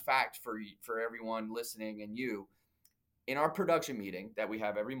a fun fact for everyone listening and you, in our production meeting that we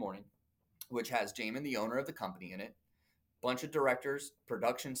have every morning, which has Jamin, the owner of the company, in it, bunch of directors,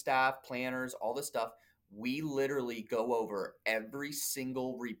 production staff, planners, all this stuff. We literally go over every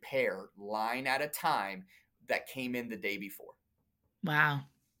single repair line at a time that came in the day before. Wow.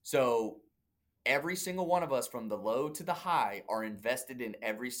 So every single one of us from the low to the high are invested in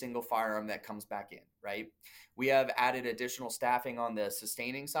every single firearm that comes back in, right? We have added additional staffing on the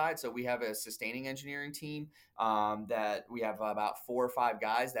sustaining side. So we have a sustaining engineering team that we have about 4 or 5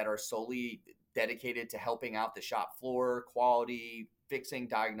 guys that are solely dedicated to helping out the shop floor, quality, fixing,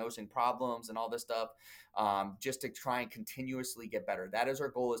 diagnosing problems and all this stuff, just to try and continuously get better. That is our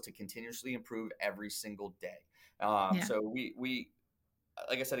goal, is to continuously improve every single day. So we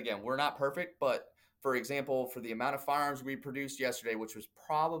like I said, again, we're not perfect, but for example, for the amount of firearms we produced yesterday, which was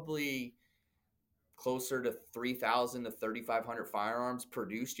probably closer to 3,000 to 3,500 firearms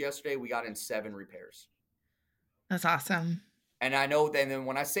produced yesterday, we got in 7 repairs. That's awesome. And I know then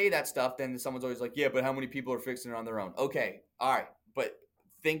when I say that stuff, then someone's always like, yeah, but how many people are fixing it on their own? Okay. All right. But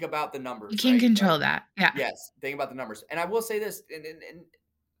think about the numbers. You can right? control that. Yeah. Yes. Think about the numbers. And I will say this,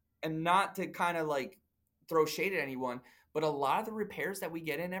 and not to kind of like throw shade at anyone, but a lot of the repairs that we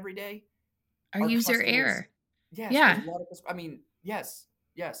get in every day Our user customers. error. Yes. Yeah. There's a lot of, I mean, yes.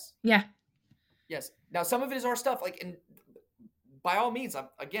 Yeah. Yes. Now, some of it is our stuff. Like, and by all means, I'm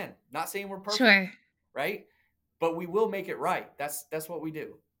again not saying we're perfect, Sure. right? But we will make it right. That's what we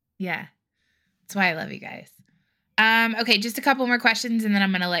do. Yeah. That's why I love you guys. Okay, just a couple more questions and then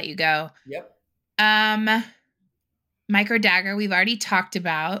I'm gonna let you go. Yep. Micro Dagger, we've already talked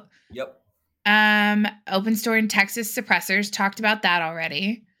about. Yep. Open store in Texas suppressors, talked about that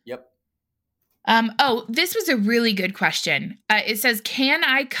already. Yep. Oh, this was a really good question. It says, can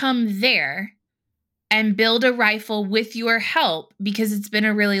I come there and build a rifle with your help? Because it's been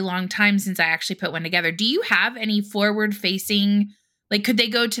a really long time since I actually put one together. Do you have any forward facing, like, could they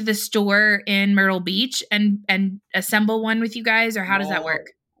go to the store in Myrtle Beach and assemble one with you guys, or how does that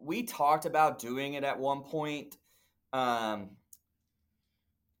work? We talked about doing it at one point.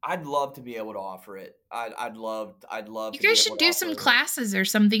 I'd love to be able to offer it. I'd love. You guys should do some classes or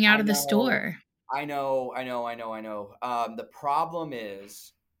something out of the store. I know. The problem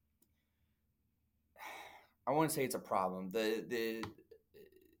is, I want to say it's a problem.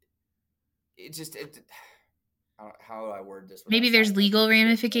 How do I word this? Maybe there's legal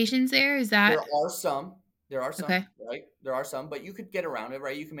ramifications there. Is that? There are some, okay. Right? There are some, but you could get around it,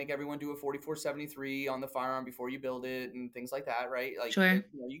 right? You can make everyone do a 4473 on the firearm before you build it and things like that, right? Like, sure.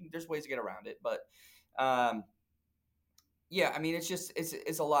 There's ways to get around it, but yeah, I mean,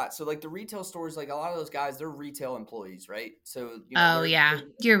 it's a lot. So like the retail stores, like a lot of those guys, they're retail employees, right? So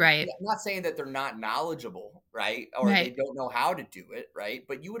you're right. I'm not saying that they're not knowledgeable, right? Or they don't know how to do it, right?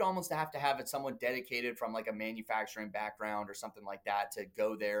 But you would almost have to have it someone dedicated from like a manufacturing background or something like that to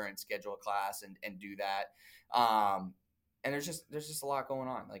go there and schedule a class and do that. And there's just a lot going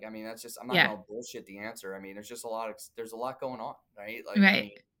on. Like, I mean, that's just, I'm not gonna bullshit the answer. I mean, there's a lot going on, right? Like,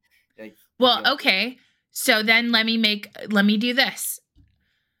 right. I mean, okay. So then let me do this.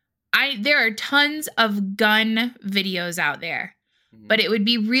 There are tons of gun videos out there, but it would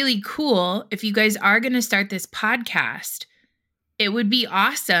be really cool if you guys are going to start this podcast. It would be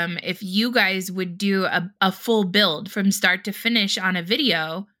awesome if you guys would do a full build from start to finish on a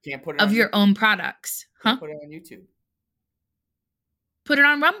video of your own products. Huh? Put it on YouTube. Put it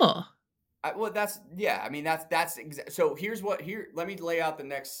on Rumble. So let me lay out the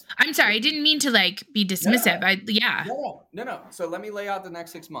next. I'm sorry, I didn't mean to like be dismissive. No. So let me lay out the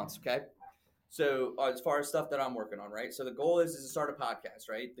next 6 months. Okay. So as far as stuff that I'm working on, right? So the goal is to start a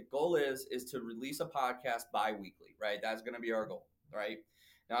podcast, right? The goal is to release a podcast bi-weekly, right? That's going to be our goal, right?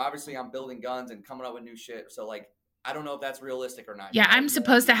 Now, obviously I'm building guns and coming up with new shit. So like, I don't know if that's realistic or not. Yeah, I'm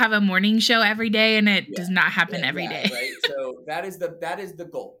supposed to have a morning show every day and it does not happen every day. Right. So that is the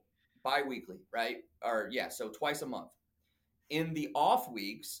goal. Bi-weekly, right? So twice a month. In the off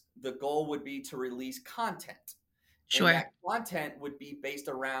weeks, the goal would be to release content. Sure. And that content would be based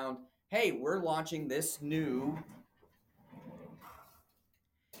around, hey, we're launching this new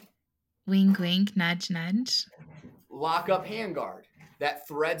wink, wink, nudge, nudge lock-up handguard that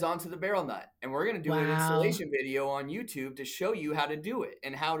threads onto the barrel nut. And we're going to do an installation video on YouTube to show you how to do it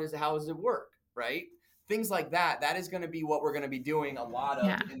and how does it work, right? things like that. That is going to be what we're going to be doing a lot of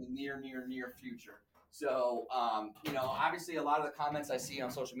Yeah. in the near future. So, obviously a lot of the comments I see on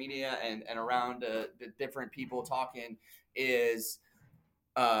social media and around the different people talking is,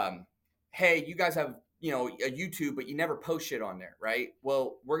 hey, you guys have, a YouTube, but you never post shit on there, right?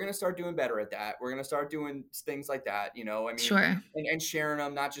 Well, we're going to start doing better at that. We're going to start doing things like that, Sure. and sharing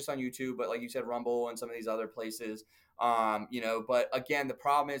them, not just on YouTube, but like you said, Rumble and some of these other places. But again, the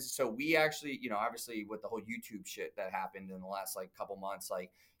problem is, so we actually, obviously with the whole YouTube shit that happened in the last like couple months,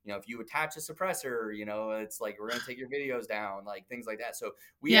 like, if you attach a suppressor, it's like, we're going to take your videos down, like things like that. So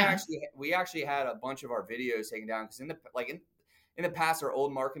we actually had a bunch of our videos taken down because in the past, our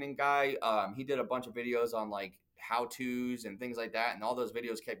old marketing guy, he did a bunch of videos on like how-tos and things like that. And all those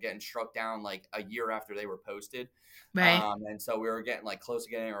videos kept getting struck down like a year after they were posted. Right. And so we were getting like close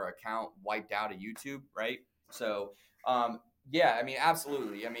to getting our account wiped out of YouTube. Right. So, yeah, I mean,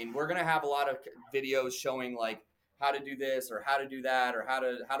 absolutely. I mean, we're going to have a lot of videos showing like how to do this or how to do that, or how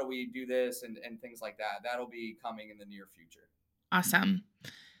do we do this and things like that. That'll be coming in the near future. Awesome.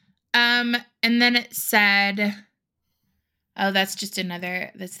 And then it said, oh, that's the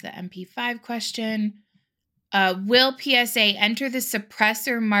MP5 question. Will PSA enter the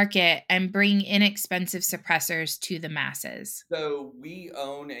suppressor market and bring inexpensive suppressors to the masses? So we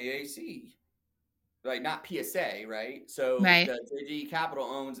own AAC, right? Not PSA, right? So Right. the JG Capital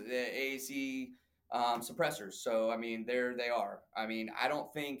owns the AAC suppressors. So, I mean, there they are. I mean, I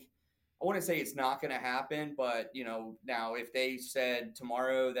wouldn't say it's not going to happen, but, now if they said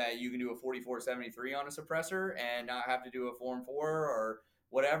tomorrow that you can do a 4473 on a suppressor and not have to do a Form 4 or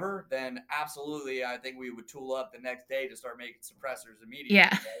whatever, then absolutely, I think we would tool up the next day to start making suppressors immediately.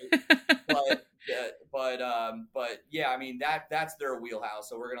 Yeah. Right? But yeah, I mean, that's their wheelhouse.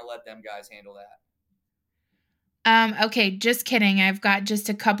 So we're going to let them guys handle that. Okay, just kidding. I've got just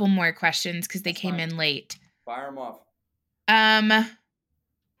a couple more questions because they That's came fine. in late. Fire them off.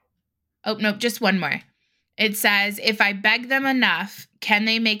 Oh, no, just one more. It says, if I beg them enough, can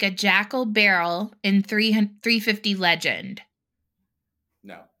they make a Jackal barrel in 350 Legend?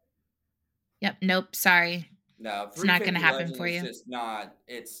 No. Yep, nope, sorry. No, It's not going to happen Legend for you. It's just not,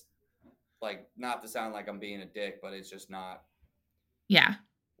 it's like, not to sound like I'm being a dick, but it's just not. Yeah.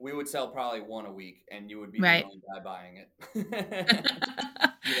 We would sell probably one a week and you would be Right. the only guy buying it.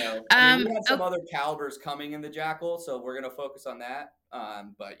 I mean, we had some other calibers coming in the Jackal, so we're going to focus on that.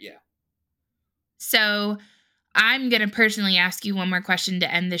 But yeah. So I'm going to personally ask you one more question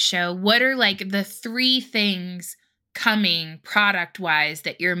to end the show. What are like the 3 things coming product wise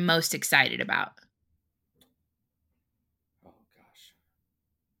that you're most excited about? Oh gosh.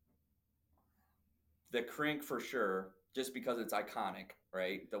 The Crink for sure, just because it's iconic,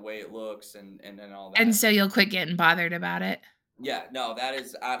 right? The way it looks and all that. And so you'll quit getting bothered about it. Yeah, no, that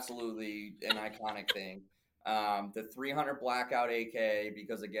is absolutely an iconic thing. The 300 Blackout AK,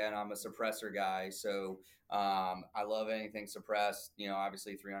 because again, I'm a suppressor guy, so I love anything suppressed.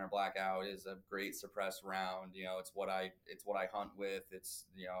 Obviously 300 Blackout is a great suppressed round. It's what I hunt with. It's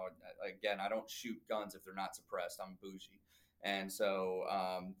again, I don't shoot guns if they're not suppressed. I'm bougie, and so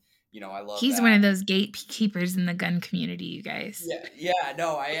I love. He's that. one of those gatekeepers in the gun community, you guys. Yeah,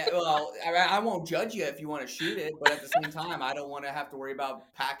 no, I won't judge you if you want to shoot it, but at the same time, I don't want to have to worry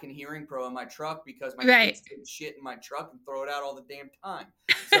about packing Hearing Pro in my truck because my kids take shit in my truck and throw it out all the damn time.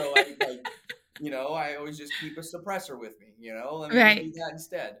 So I always just keep a suppressor with me. Let me do that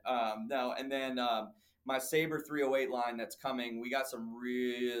instead. No, and then my Saber 308 line that's coming. We got some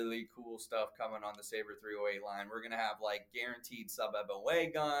really cool stuff coming on the Saber 308 line. We're gonna have like guaranteed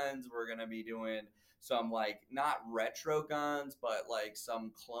sub-FOA guns. We're gonna be doing some like not retro guns, but like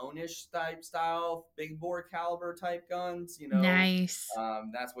some clone-ish type style, big bore caliber type guns. Nice.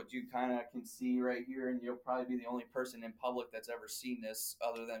 That's what you kind of can see right here, and you'll probably be the only person in public that's ever seen this,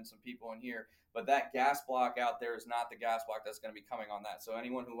 other than some people in here. But that gas block out there is not the gas block that's going to be coming on that. So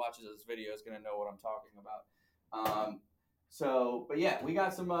anyone who watches this video is going to know what I'm talking about. But yeah, we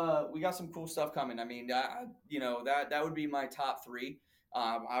got some cool stuff coming. I mean, that would be my top 3.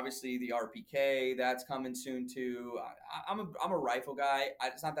 Obviously the RPK that's coming soon too. I'm a rifle guy.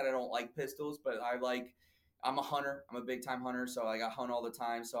 It's not that I don't like pistols, but I'm a hunter. I'm a big time hunter. So I hunt all the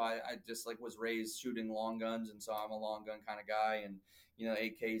time. So I just was raised shooting long guns. And so I'm a long gun kind of guy. And,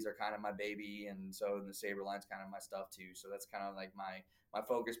 AKs are kind of my baby. And so the Saber line's kind of my stuff too. So that's kind of like my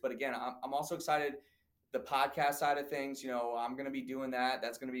focus. But again, I'm also excited. The podcast side of things, I'm going to be doing that.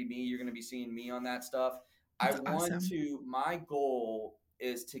 That's going to be me. You're going to be seeing me on that stuff. My goal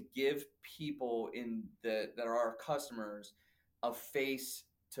is to give people that are our customers a face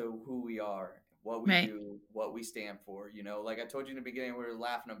to who we are. what we Right. do, what we stand for. You know, like I told you in the beginning, we were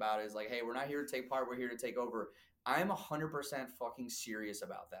laughing about it, is like, hey, we're not here to take part, we're here to take over. I'm 100% fucking serious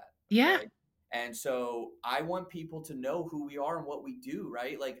about that. Yeah. Okay? And so I want people to know who we are and what we do,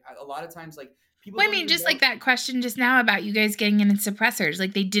 right? Like a lot of times, like people. Well, I don't mean, even just know- like that question just now about you guys getting in suppressors.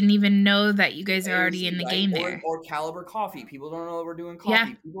 Like they didn't even know that you guys are already in the right? game there. Or Caliber Coffee. People don't know that we're doing coffee.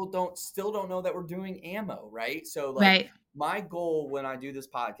 Yeah. People still don't know that we're doing ammo, right? So like Right. my goal when I do this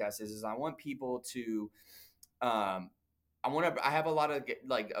podcast is I want people to I have a lot of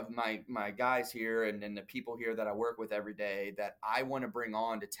like of my guys here and the people here that I work with every day that I want to bring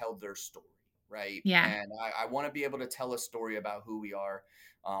on to tell their story, right? Yeah. And I want to be able to tell a story about who we are,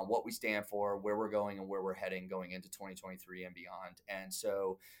 what we stand for, where we're going and where we're heading going into 2023 and beyond. And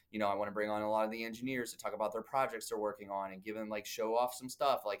so, you know, I want to bring on a lot of the engineers to talk about their projects they're working on and give them like show off some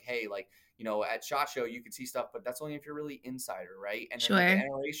stuff like, hey, like, you know, at SHOT Show, you can see stuff, but that's only if you're really insider, right? And Sure. then at the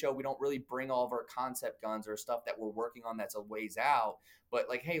NRA show, we don't really bring all of our concept guns or stuff that we're working on that's a ways out. But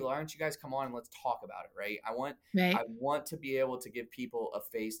like, hey, why don't you guys come on and let's talk about it, right? I want to be able to give people a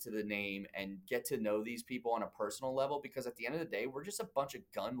face to the name and get to know these people on a personal level, because at the end of the day, we're just a bunch of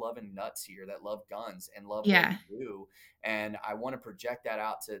gun-loving nuts here that love guns and love what we do. And I want to project that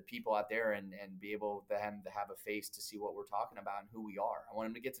out to people out there and be able for them to have a face to see what we're talking about and who we are. I want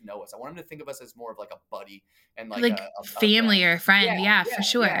them to get to know us. I want them to think of us as more of like a buddy and like a family or a friend. Yeah, for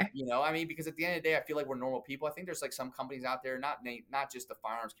sure. Yeah. You know, I mean, because at the end of the day, I feel like we're normal people. I think there's like some companies out there, not just the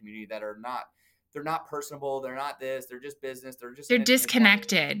firearms community, that are they're not personable. They're not this. They're just business. They're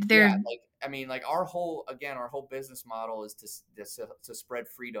disconnected. Our whole business model is to spread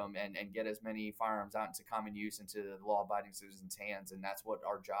freedom and get as many firearms out into common use into the law-abiding citizens' hands, and that's what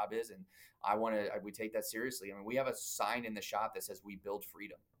our job is. And we take that seriously. I mean, we have a sign in the shop that says "We build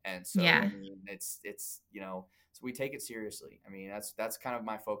freedom," and so I mean, it's you know. So we take it seriously. I mean, that's kind of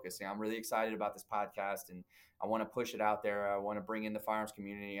my focus. You know, I'm really excited about this podcast, and I want to push it out there. I want to bring in the firearms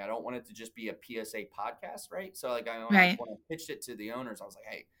community. I don't want it to just be a PSA podcast, right? So like when I pitched it to the owners, I was like,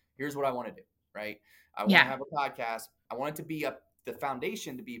 hey, here's what I want to do, right? I want to have a podcast. I want it to be the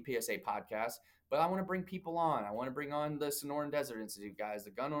foundation to be a PSA podcast, but I want to bring people on. I want to bring on the Sonoran Desert Institute guys,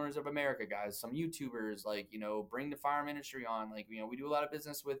 the Gun Owners of America guys, some YouTubers, like, you know, bring the firearm industry on. Like, you know, we do a lot of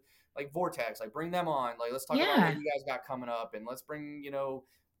business with like Vortex, like bring them on. Like, let's talk about what you guys got coming up, and let's bring, you know,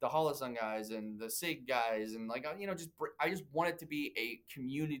 the Holosun guys and the SIG guys, and like, you know, I just want it to be a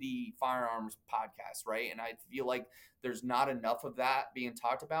community firearms podcast, right? And I feel like there's not enough of that being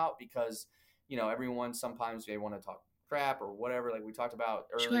talked about because, you know, everyone sometimes they want to talk crap or whatever, like we talked about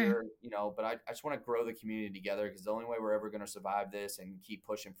earlier, you know, but I just want to grow the community together, because the only way we're ever going to survive this and keep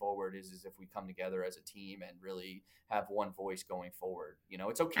pushing forward is if we come together as a team and really have one voice going forward. You know,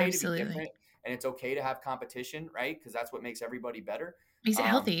 it's okay to be different, and it's okay to have competition, right? Because that's what makes everybody better. Makes it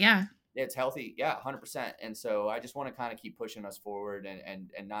healthy. Yeah. It's healthy. Yeah. 100%. And so I just want to kind of keep pushing us forward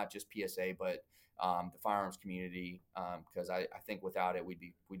and not just PSA, but the firearms community. Because I think without it,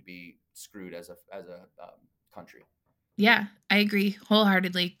 we'd be screwed as a country. Yeah, I agree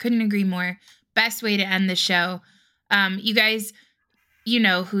wholeheartedly. Couldn't agree more. Best way to end the show. You guys, you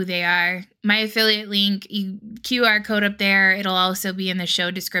know who they are. My affiliate link, QR code up there. It'll also be in the show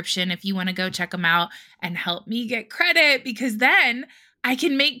description if you want to go check them out and help me get credit, because then I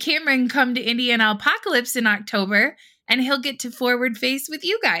can make Cameron come to Indiana Apocalypse in October and he'll get to forward face with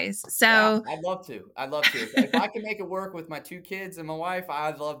you guys. So yeah, I'd love to. If I can make it work with my 2 kids and my wife,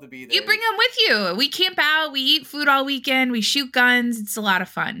 I'd love to be there. You bring them with you. We camp out. We eat food all weekend. We shoot guns. It's a lot of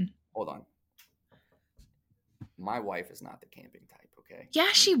fun. Hold on. My wife is not the camping type, okay?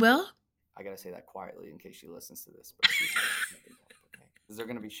 Yeah, she will. I got to say that quietly in case she listens to this. But she's not the camping type, okay? Is there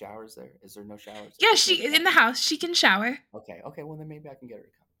going to be showers there? Is there no showers? Yeah, she in the house. She can shower. Okay, well then maybe I can get her to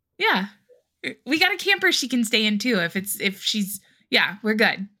come. Yeah. We got a camper she can stay in too. If she's, yeah, we're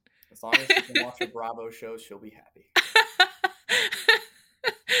good. As long as she can watch her Bravo shows, she'll be happy.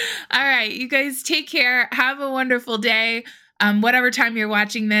 All right, you guys take care. Have a wonderful day. Whatever time you're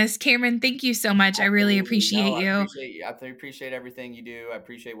watching this. Cameron, thank you so much. Absolutely. I really appreciate you. I appreciate everything you do. I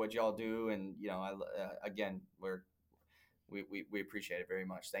appreciate what y'all do. And, you know, we appreciate it very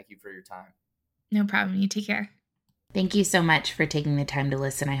much. Thank you for your time. No problem. You take care. Thank you so much for taking the time to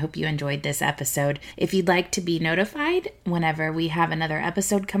listen. I hope you enjoyed this episode. If you'd like to be notified whenever we have another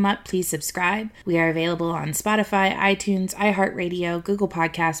episode come up, please subscribe. We are available on Spotify, iTunes, iHeartRadio, Google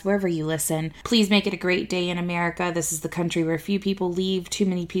Podcasts, wherever you listen. Please make it a great day in America. This is the country where few people leave, too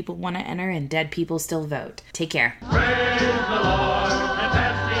many people want to enter, and dead people still vote. Take care. Praise the Lord, and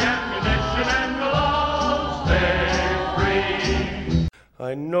pass the ammunition, and we'll all stay free.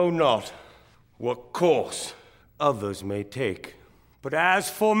 I know not what course others may take, but as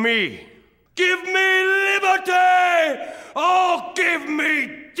for me, Give me liberty! Oh, give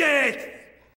me death!